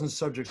another dozen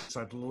subjects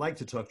I'd like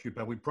to talk to you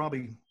about. We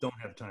probably don't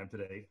have time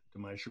today, to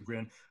my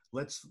chagrin.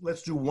 Let's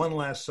do one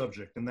last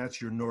subject, and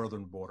that's your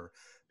northern border,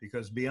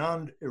 because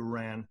beyond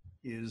Iran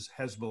is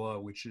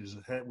Hezbollah, which is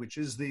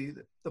the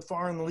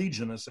foreign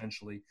legion,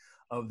 essentially,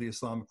 of the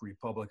Islamic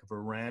Republic of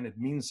Iran. It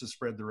means to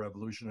spread the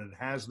revolution. It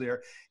has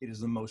there. It is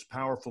the most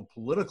powerful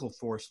political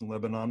force in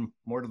Lebanon.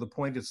 More to the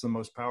point, it's the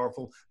most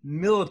powerful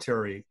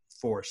military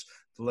force.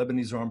 The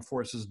Lebanese armed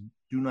forces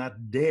do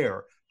not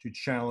dare to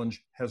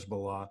challenge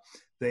Hezbollah.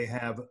 They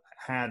have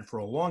had for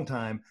a long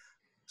time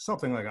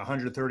something like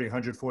 130,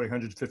 140,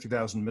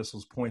 150,000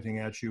 missiles pointing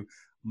at you.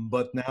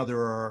 But now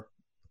there are,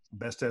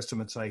 best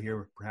estimates I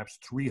hear, perhaps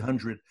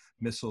 300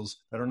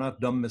 missiles that are not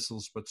dumb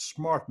missiles, but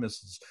smart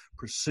missiles,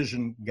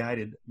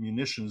 precision-guided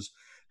munitions.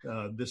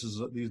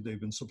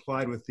 They've been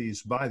supplied with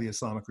these by the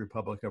Islamic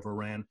Republic of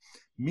Iran.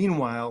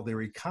 Meanwhile,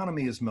 their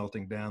economy is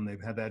melting down.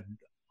 They've had that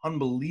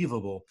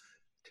unbelievable,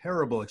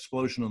 terrible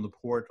explosion in the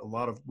port.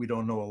 We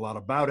don't know a lot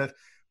about it.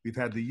 We've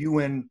had the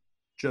UN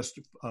just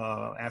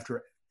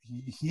after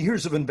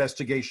years of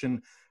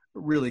investigation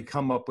really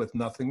come up with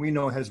nothing. We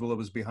know Hezbollah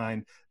was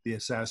behind the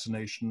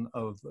assassination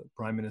of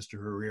Prime Minister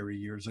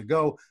Hariri years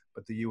ago,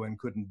 but the UN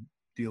couldn't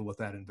deal with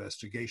that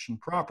investigation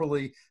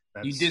properly.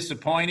 You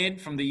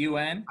disappointed from the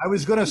UN? I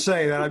was going to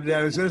say that.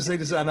 I was going to say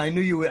this, and I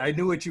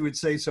knew what you would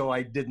say, so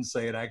I didn't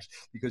say it actually,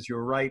 because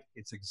you're right.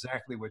 It's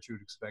exactly what you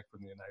would expect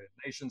from the United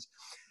Nations.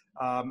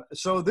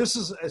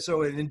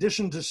 So in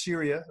addition to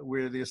Syria,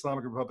 where the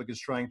Islamic Republic is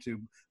trying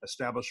to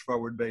establish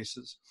forward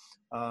bases,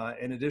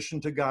 in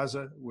addition to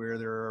Gaza, where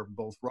there are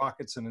both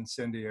rockets and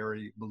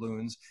incendiary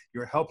balloons,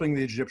 you're helping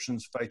the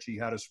Egyptians fight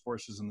jihadist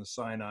forces in the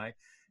Sinai.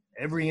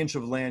 Every inch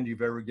of land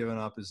you've ever given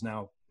up is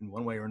now, in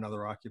one way or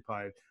another,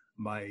 occupied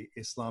by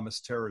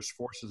Islamist terrorist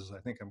forces. I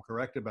think I'm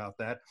correct about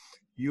that.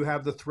 You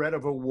have the threat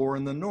of a war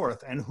in the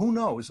north. And who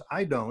knows,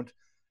 I don't,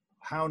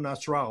 how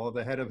Nasrallah,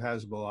 the head of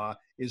Hezbollah,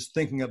 is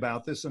thinking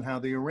about this and how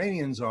the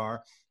Iranians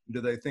are.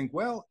 Do they think,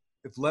 well,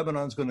 if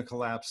Lebanon's going to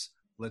collapse,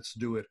 let's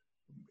do it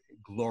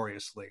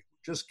gloriously?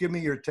 Just give me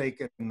your take,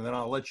 and then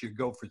I'll let you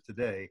go for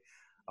today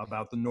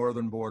about the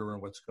northern border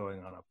and what's going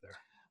on up there.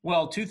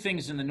 Well, two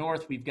things in the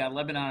north. We've got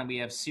Lebanon and we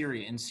have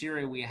Syria. In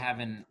Syria, we have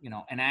an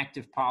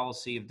active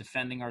policy of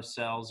defending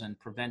ourselves and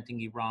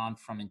preventing Iran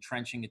from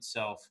entrenching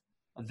itself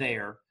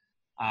there,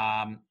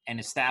 and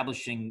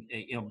establishing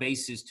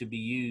bases to be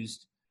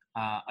used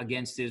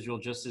against Israel,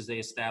 just as they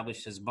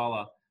established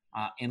Hezbollah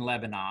in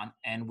Lebanon.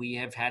 And we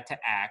have had to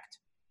act,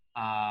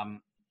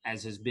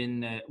 as has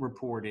been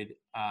reported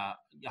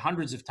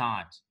hundreds of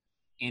times,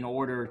 in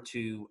order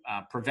to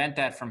prevent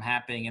that from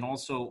happening, and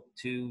also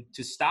to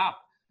stop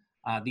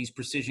these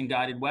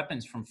precision-guided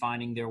weapons from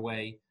finding their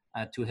way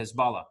to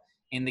Hezbollah.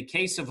 In the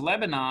case of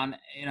Lebanon,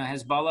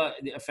 Hezbollah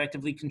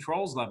effectively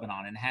controls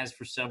Lebanon and has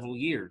for several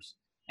years.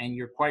 And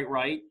you're quite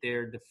right;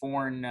 they're the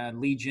foreign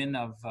legion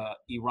of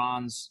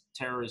Iran's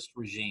terrorist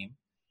regime.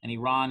 And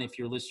Iran, if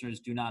your listeners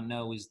do not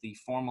know, is the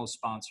foremost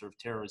sponsor of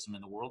terrorism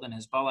in the world. And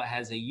Hezbollah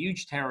has a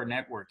huge terror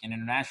network, an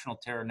international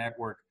terror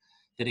network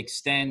that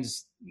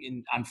extends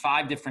on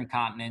 5 different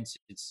continents.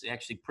 It's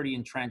actually pretty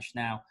entrenched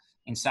now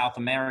in South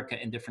America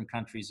and different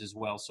countries as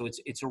well. So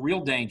it's a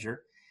real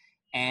danger.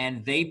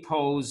 And they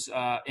pose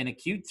an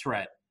acute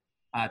threat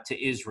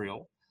to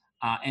Israel.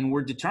 And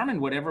we're determined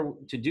whatever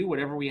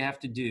we have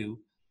to do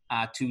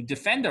to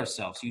defend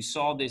ourselves. You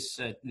saw this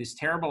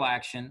terrible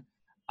action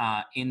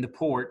in the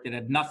port that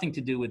had nothing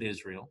to do with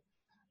Israel.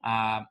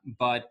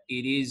 But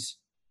it is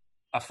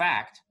a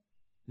fact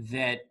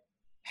that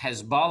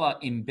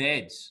Hezbollah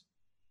embeds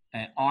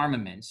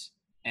armaments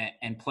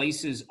and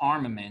places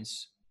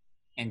armaments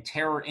and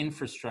terror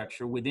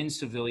infrastructure within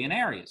civilian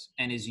areas,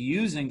 and is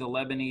using the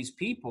Lebanese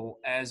people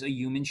as a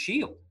human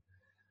shield.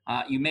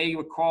 You may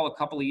recall a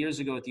couple of years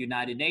ago at the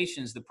United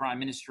Nations, the Prime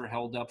Minister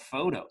held up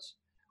photos.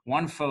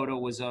 One photo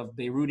was of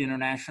Beirut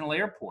International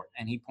Airport,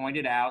 and he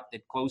pointed out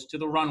that close to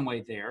the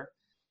runway there,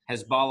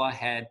 Hezbollah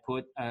had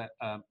put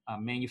a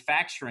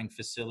manufacturing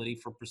facility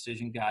for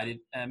precision-guided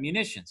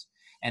munitions.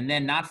 And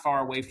then not far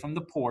away from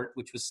the port,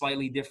 which was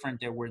slightly different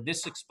there where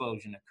this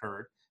explosion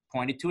occurred,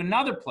 pointed to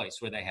another place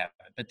where they have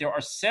it. But there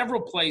are several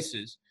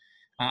places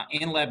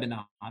in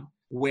Lebanon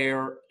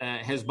where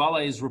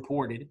Hezbollah is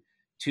reported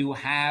to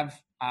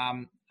have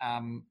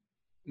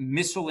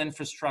missile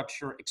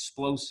infrastructure,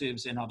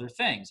 explosives, and other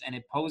things. And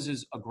it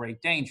poses a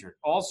great danger.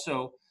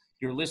 Also,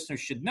 your listeners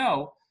should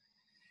know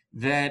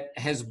that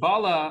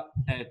Hezbollah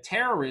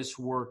terrorists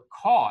were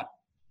caught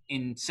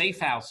in safe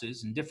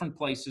houses in different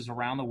places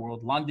around the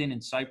world. London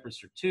and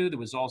Cyprus are 2. There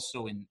was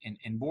also in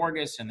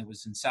Borgus, and there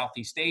was in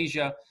Southeast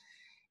Asia.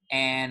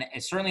 And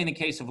certainly in the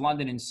case of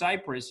London and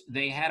Cyprus,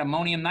 they had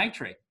ammonium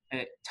nitrate,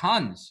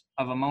 tons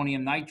of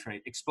ammonium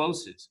nitrate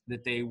explosives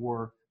that they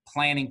were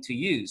planning to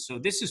use. So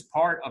this is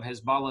part of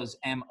Hezbollah's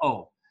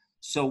MO.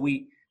 So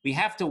we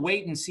have to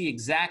wait and see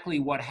exactly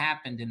what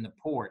happened in the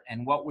port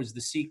and what was the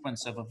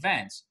sequence of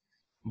events.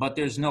 But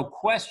there's no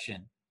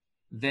question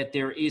that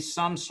there is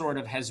some sort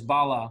of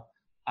Hezbollah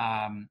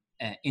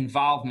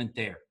involvement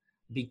there,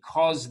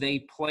 because they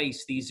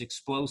place these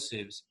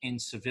explosives in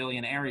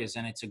civilian areas,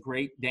 and it's a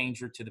great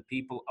danger to the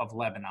people of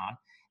Lebanon.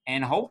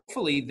 And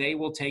hopefully they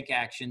will take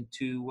action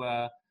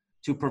to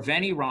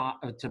prevent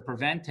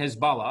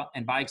Hezbollah,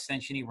 and by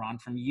extension Iran,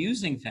 from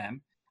using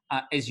them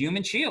as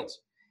human shields.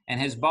 And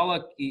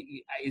Hezbollah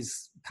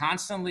is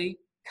constantly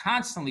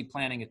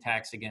planning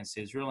attacks against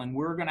Israel, and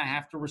we're going to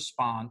have to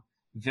respond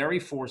very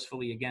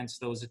forcefully against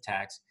those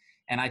attacks.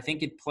 And I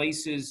think it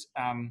places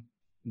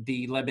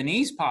the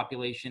Lebanese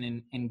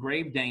population in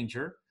grave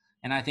danger.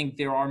 And I think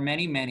there are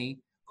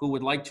many who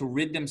would like to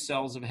rid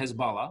themselves of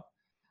Hezbollah.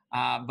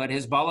 But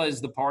Hezbollah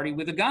is the party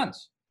with the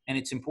guns. And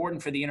it's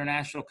important for the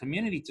international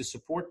community to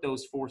support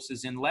those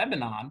forces in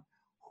Lebanon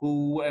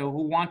who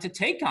want to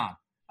take on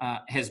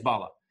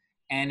Hezbollah.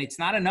 And it's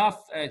not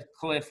enough,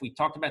 Cliff, we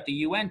talked about the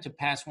UN, to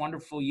pass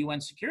wonderful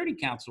UN Security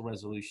Council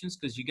resolutions,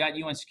 because you got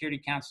UN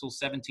Security Council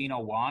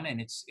 1701,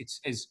 and it's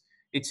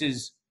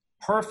as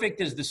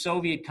perfect as the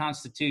Soviet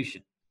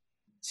Constitution.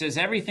 It says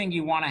everything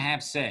you want to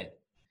have said,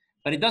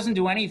 but it doesn't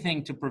do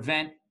anything to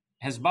prevent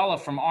Hezbollah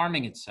from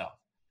arming itself.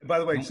 By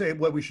the way, say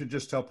what we should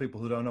just tell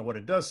people who don't know what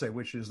it does say,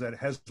 which is that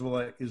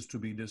Hezbollah is to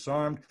be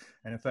disarmed.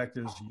 And in fact,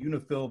 there's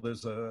UNIFIL,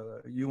 there's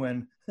a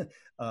UN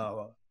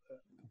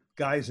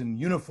guys in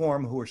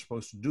uniform who are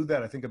supposed to do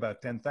that. I think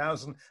about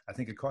 10,000. I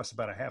think it costs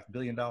about $500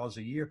 million a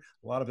year.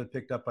 A lot of it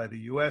picked up by the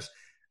U.S.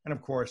 And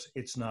of course,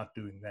 it's not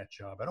doing that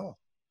job at all.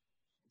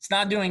 It's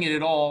not doing it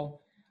at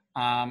all.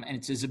 And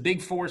it's a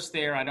big force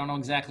there. I don't know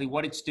exactly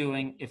what it's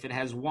doing. If it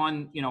has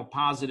one,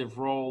 positive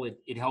role,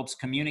 it helps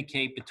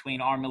communicate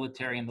between our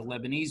military and the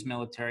Lebanese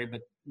military.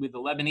 But with the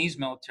Lebanese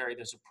military,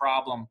 there's a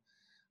problem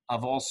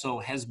of also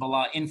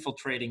Hezbollah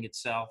infiltrating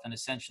itself, and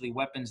essentially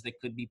weapons that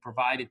could be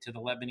provided to the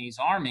Lebanese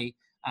army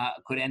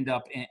could end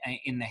up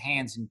in the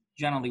hands, and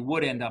generally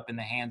would end up in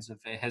the hands of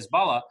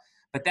Hezbollah.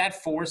 But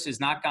that force has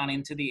not gone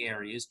into the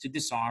areas to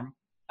disarm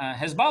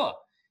Hezbollah.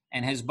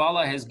 And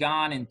Hezbollah has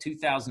gone in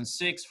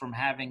 2006 from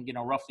having,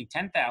 roughly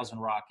 10,000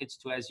 rockets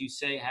to, as you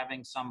say,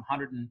 having some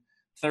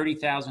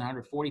 130,000,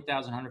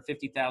 140,000,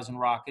 150,000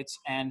 rockets,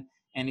 and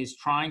is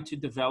trying to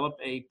develop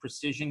a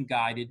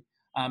precision-guided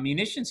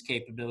munitions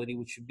capability,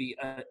 which would be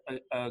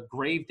a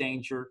grave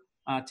danger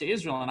to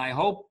Israel. And I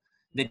hope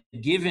that,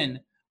 given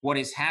what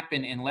has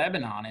happened in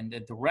Lebanon and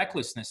the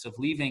recklessness of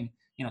leaving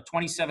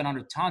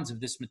 2,700 tons of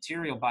this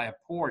material by a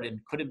port,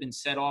 and could have been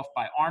set off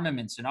by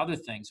armaments and other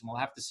things, and we'll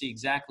have to see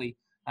exactly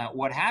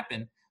what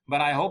happened.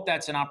 But I hope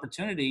that's an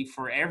opportunity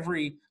for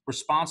every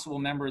responsible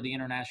member of the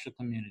international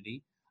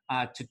community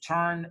to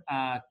turn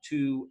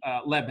to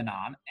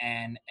Lebanon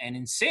and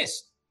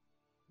insist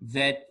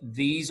that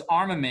these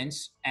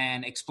armaments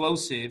and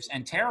explosives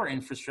and terror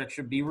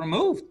infrastructure be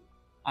removed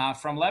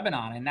from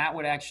Lebanon. And that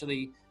would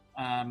actually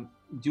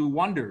do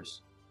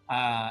wonders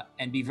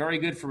and be very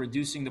good for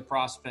reducing the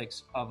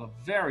prospects of a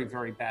very,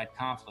 very bad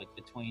conflict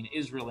between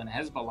Israel and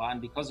Hezbollah, and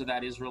because of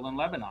that, Israel and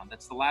Lebanon.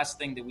 That's the last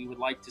thing that we would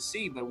like to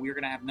see, but we're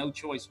going to have no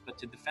choice but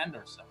to defend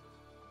ourselves.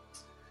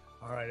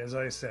 All right, as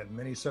I said,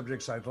 many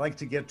subjects I'd like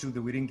to get to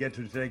that we didn't get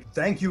to today.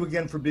 Thank you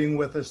again for being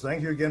with us.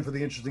 Thank you again for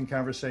the interesting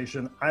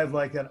conversation. I've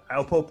liked it.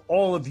 I hope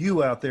all of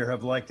you out there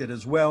have liked it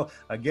as well.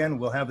 Again,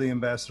 we'll have the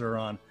ambassador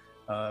on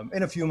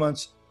in a few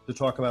months to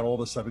talk about all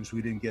the subjects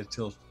we didn't get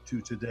to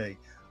today.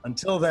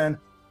 Until then,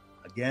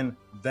 again,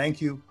 thank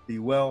you, be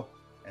well,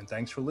 and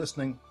thanks for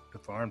listening to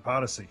Foreign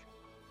Podicy.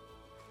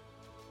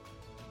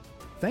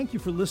 Thank you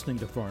for listening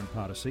to Foreign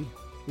Podicy.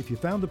 If you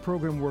found the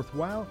program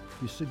worthwhile,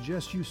 we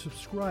suggest you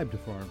subscribe to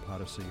Foreign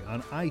Podicy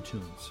on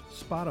iTunes,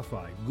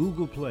 Spotify,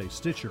 Google Play,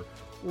 Stitcher,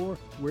 or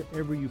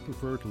wherever you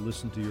prefer to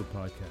listen to your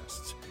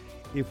podcasts.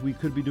 If we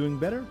could be doing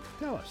better,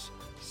 tell us.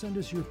 Send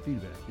us your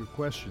feedback, your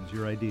questions,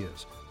 your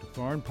ideas to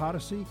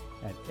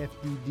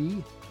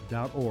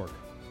foreignpodicy@fdd.org.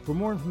 For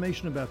more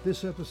information about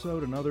this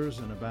episode and others,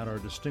 and about our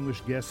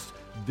distinguished guests,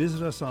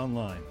 visit us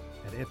online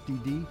at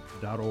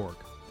fdd.org.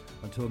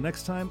 Until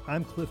next time,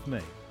 I'm Cliff May,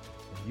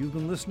 and you've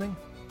been listening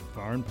to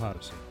Foreign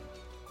Podicy.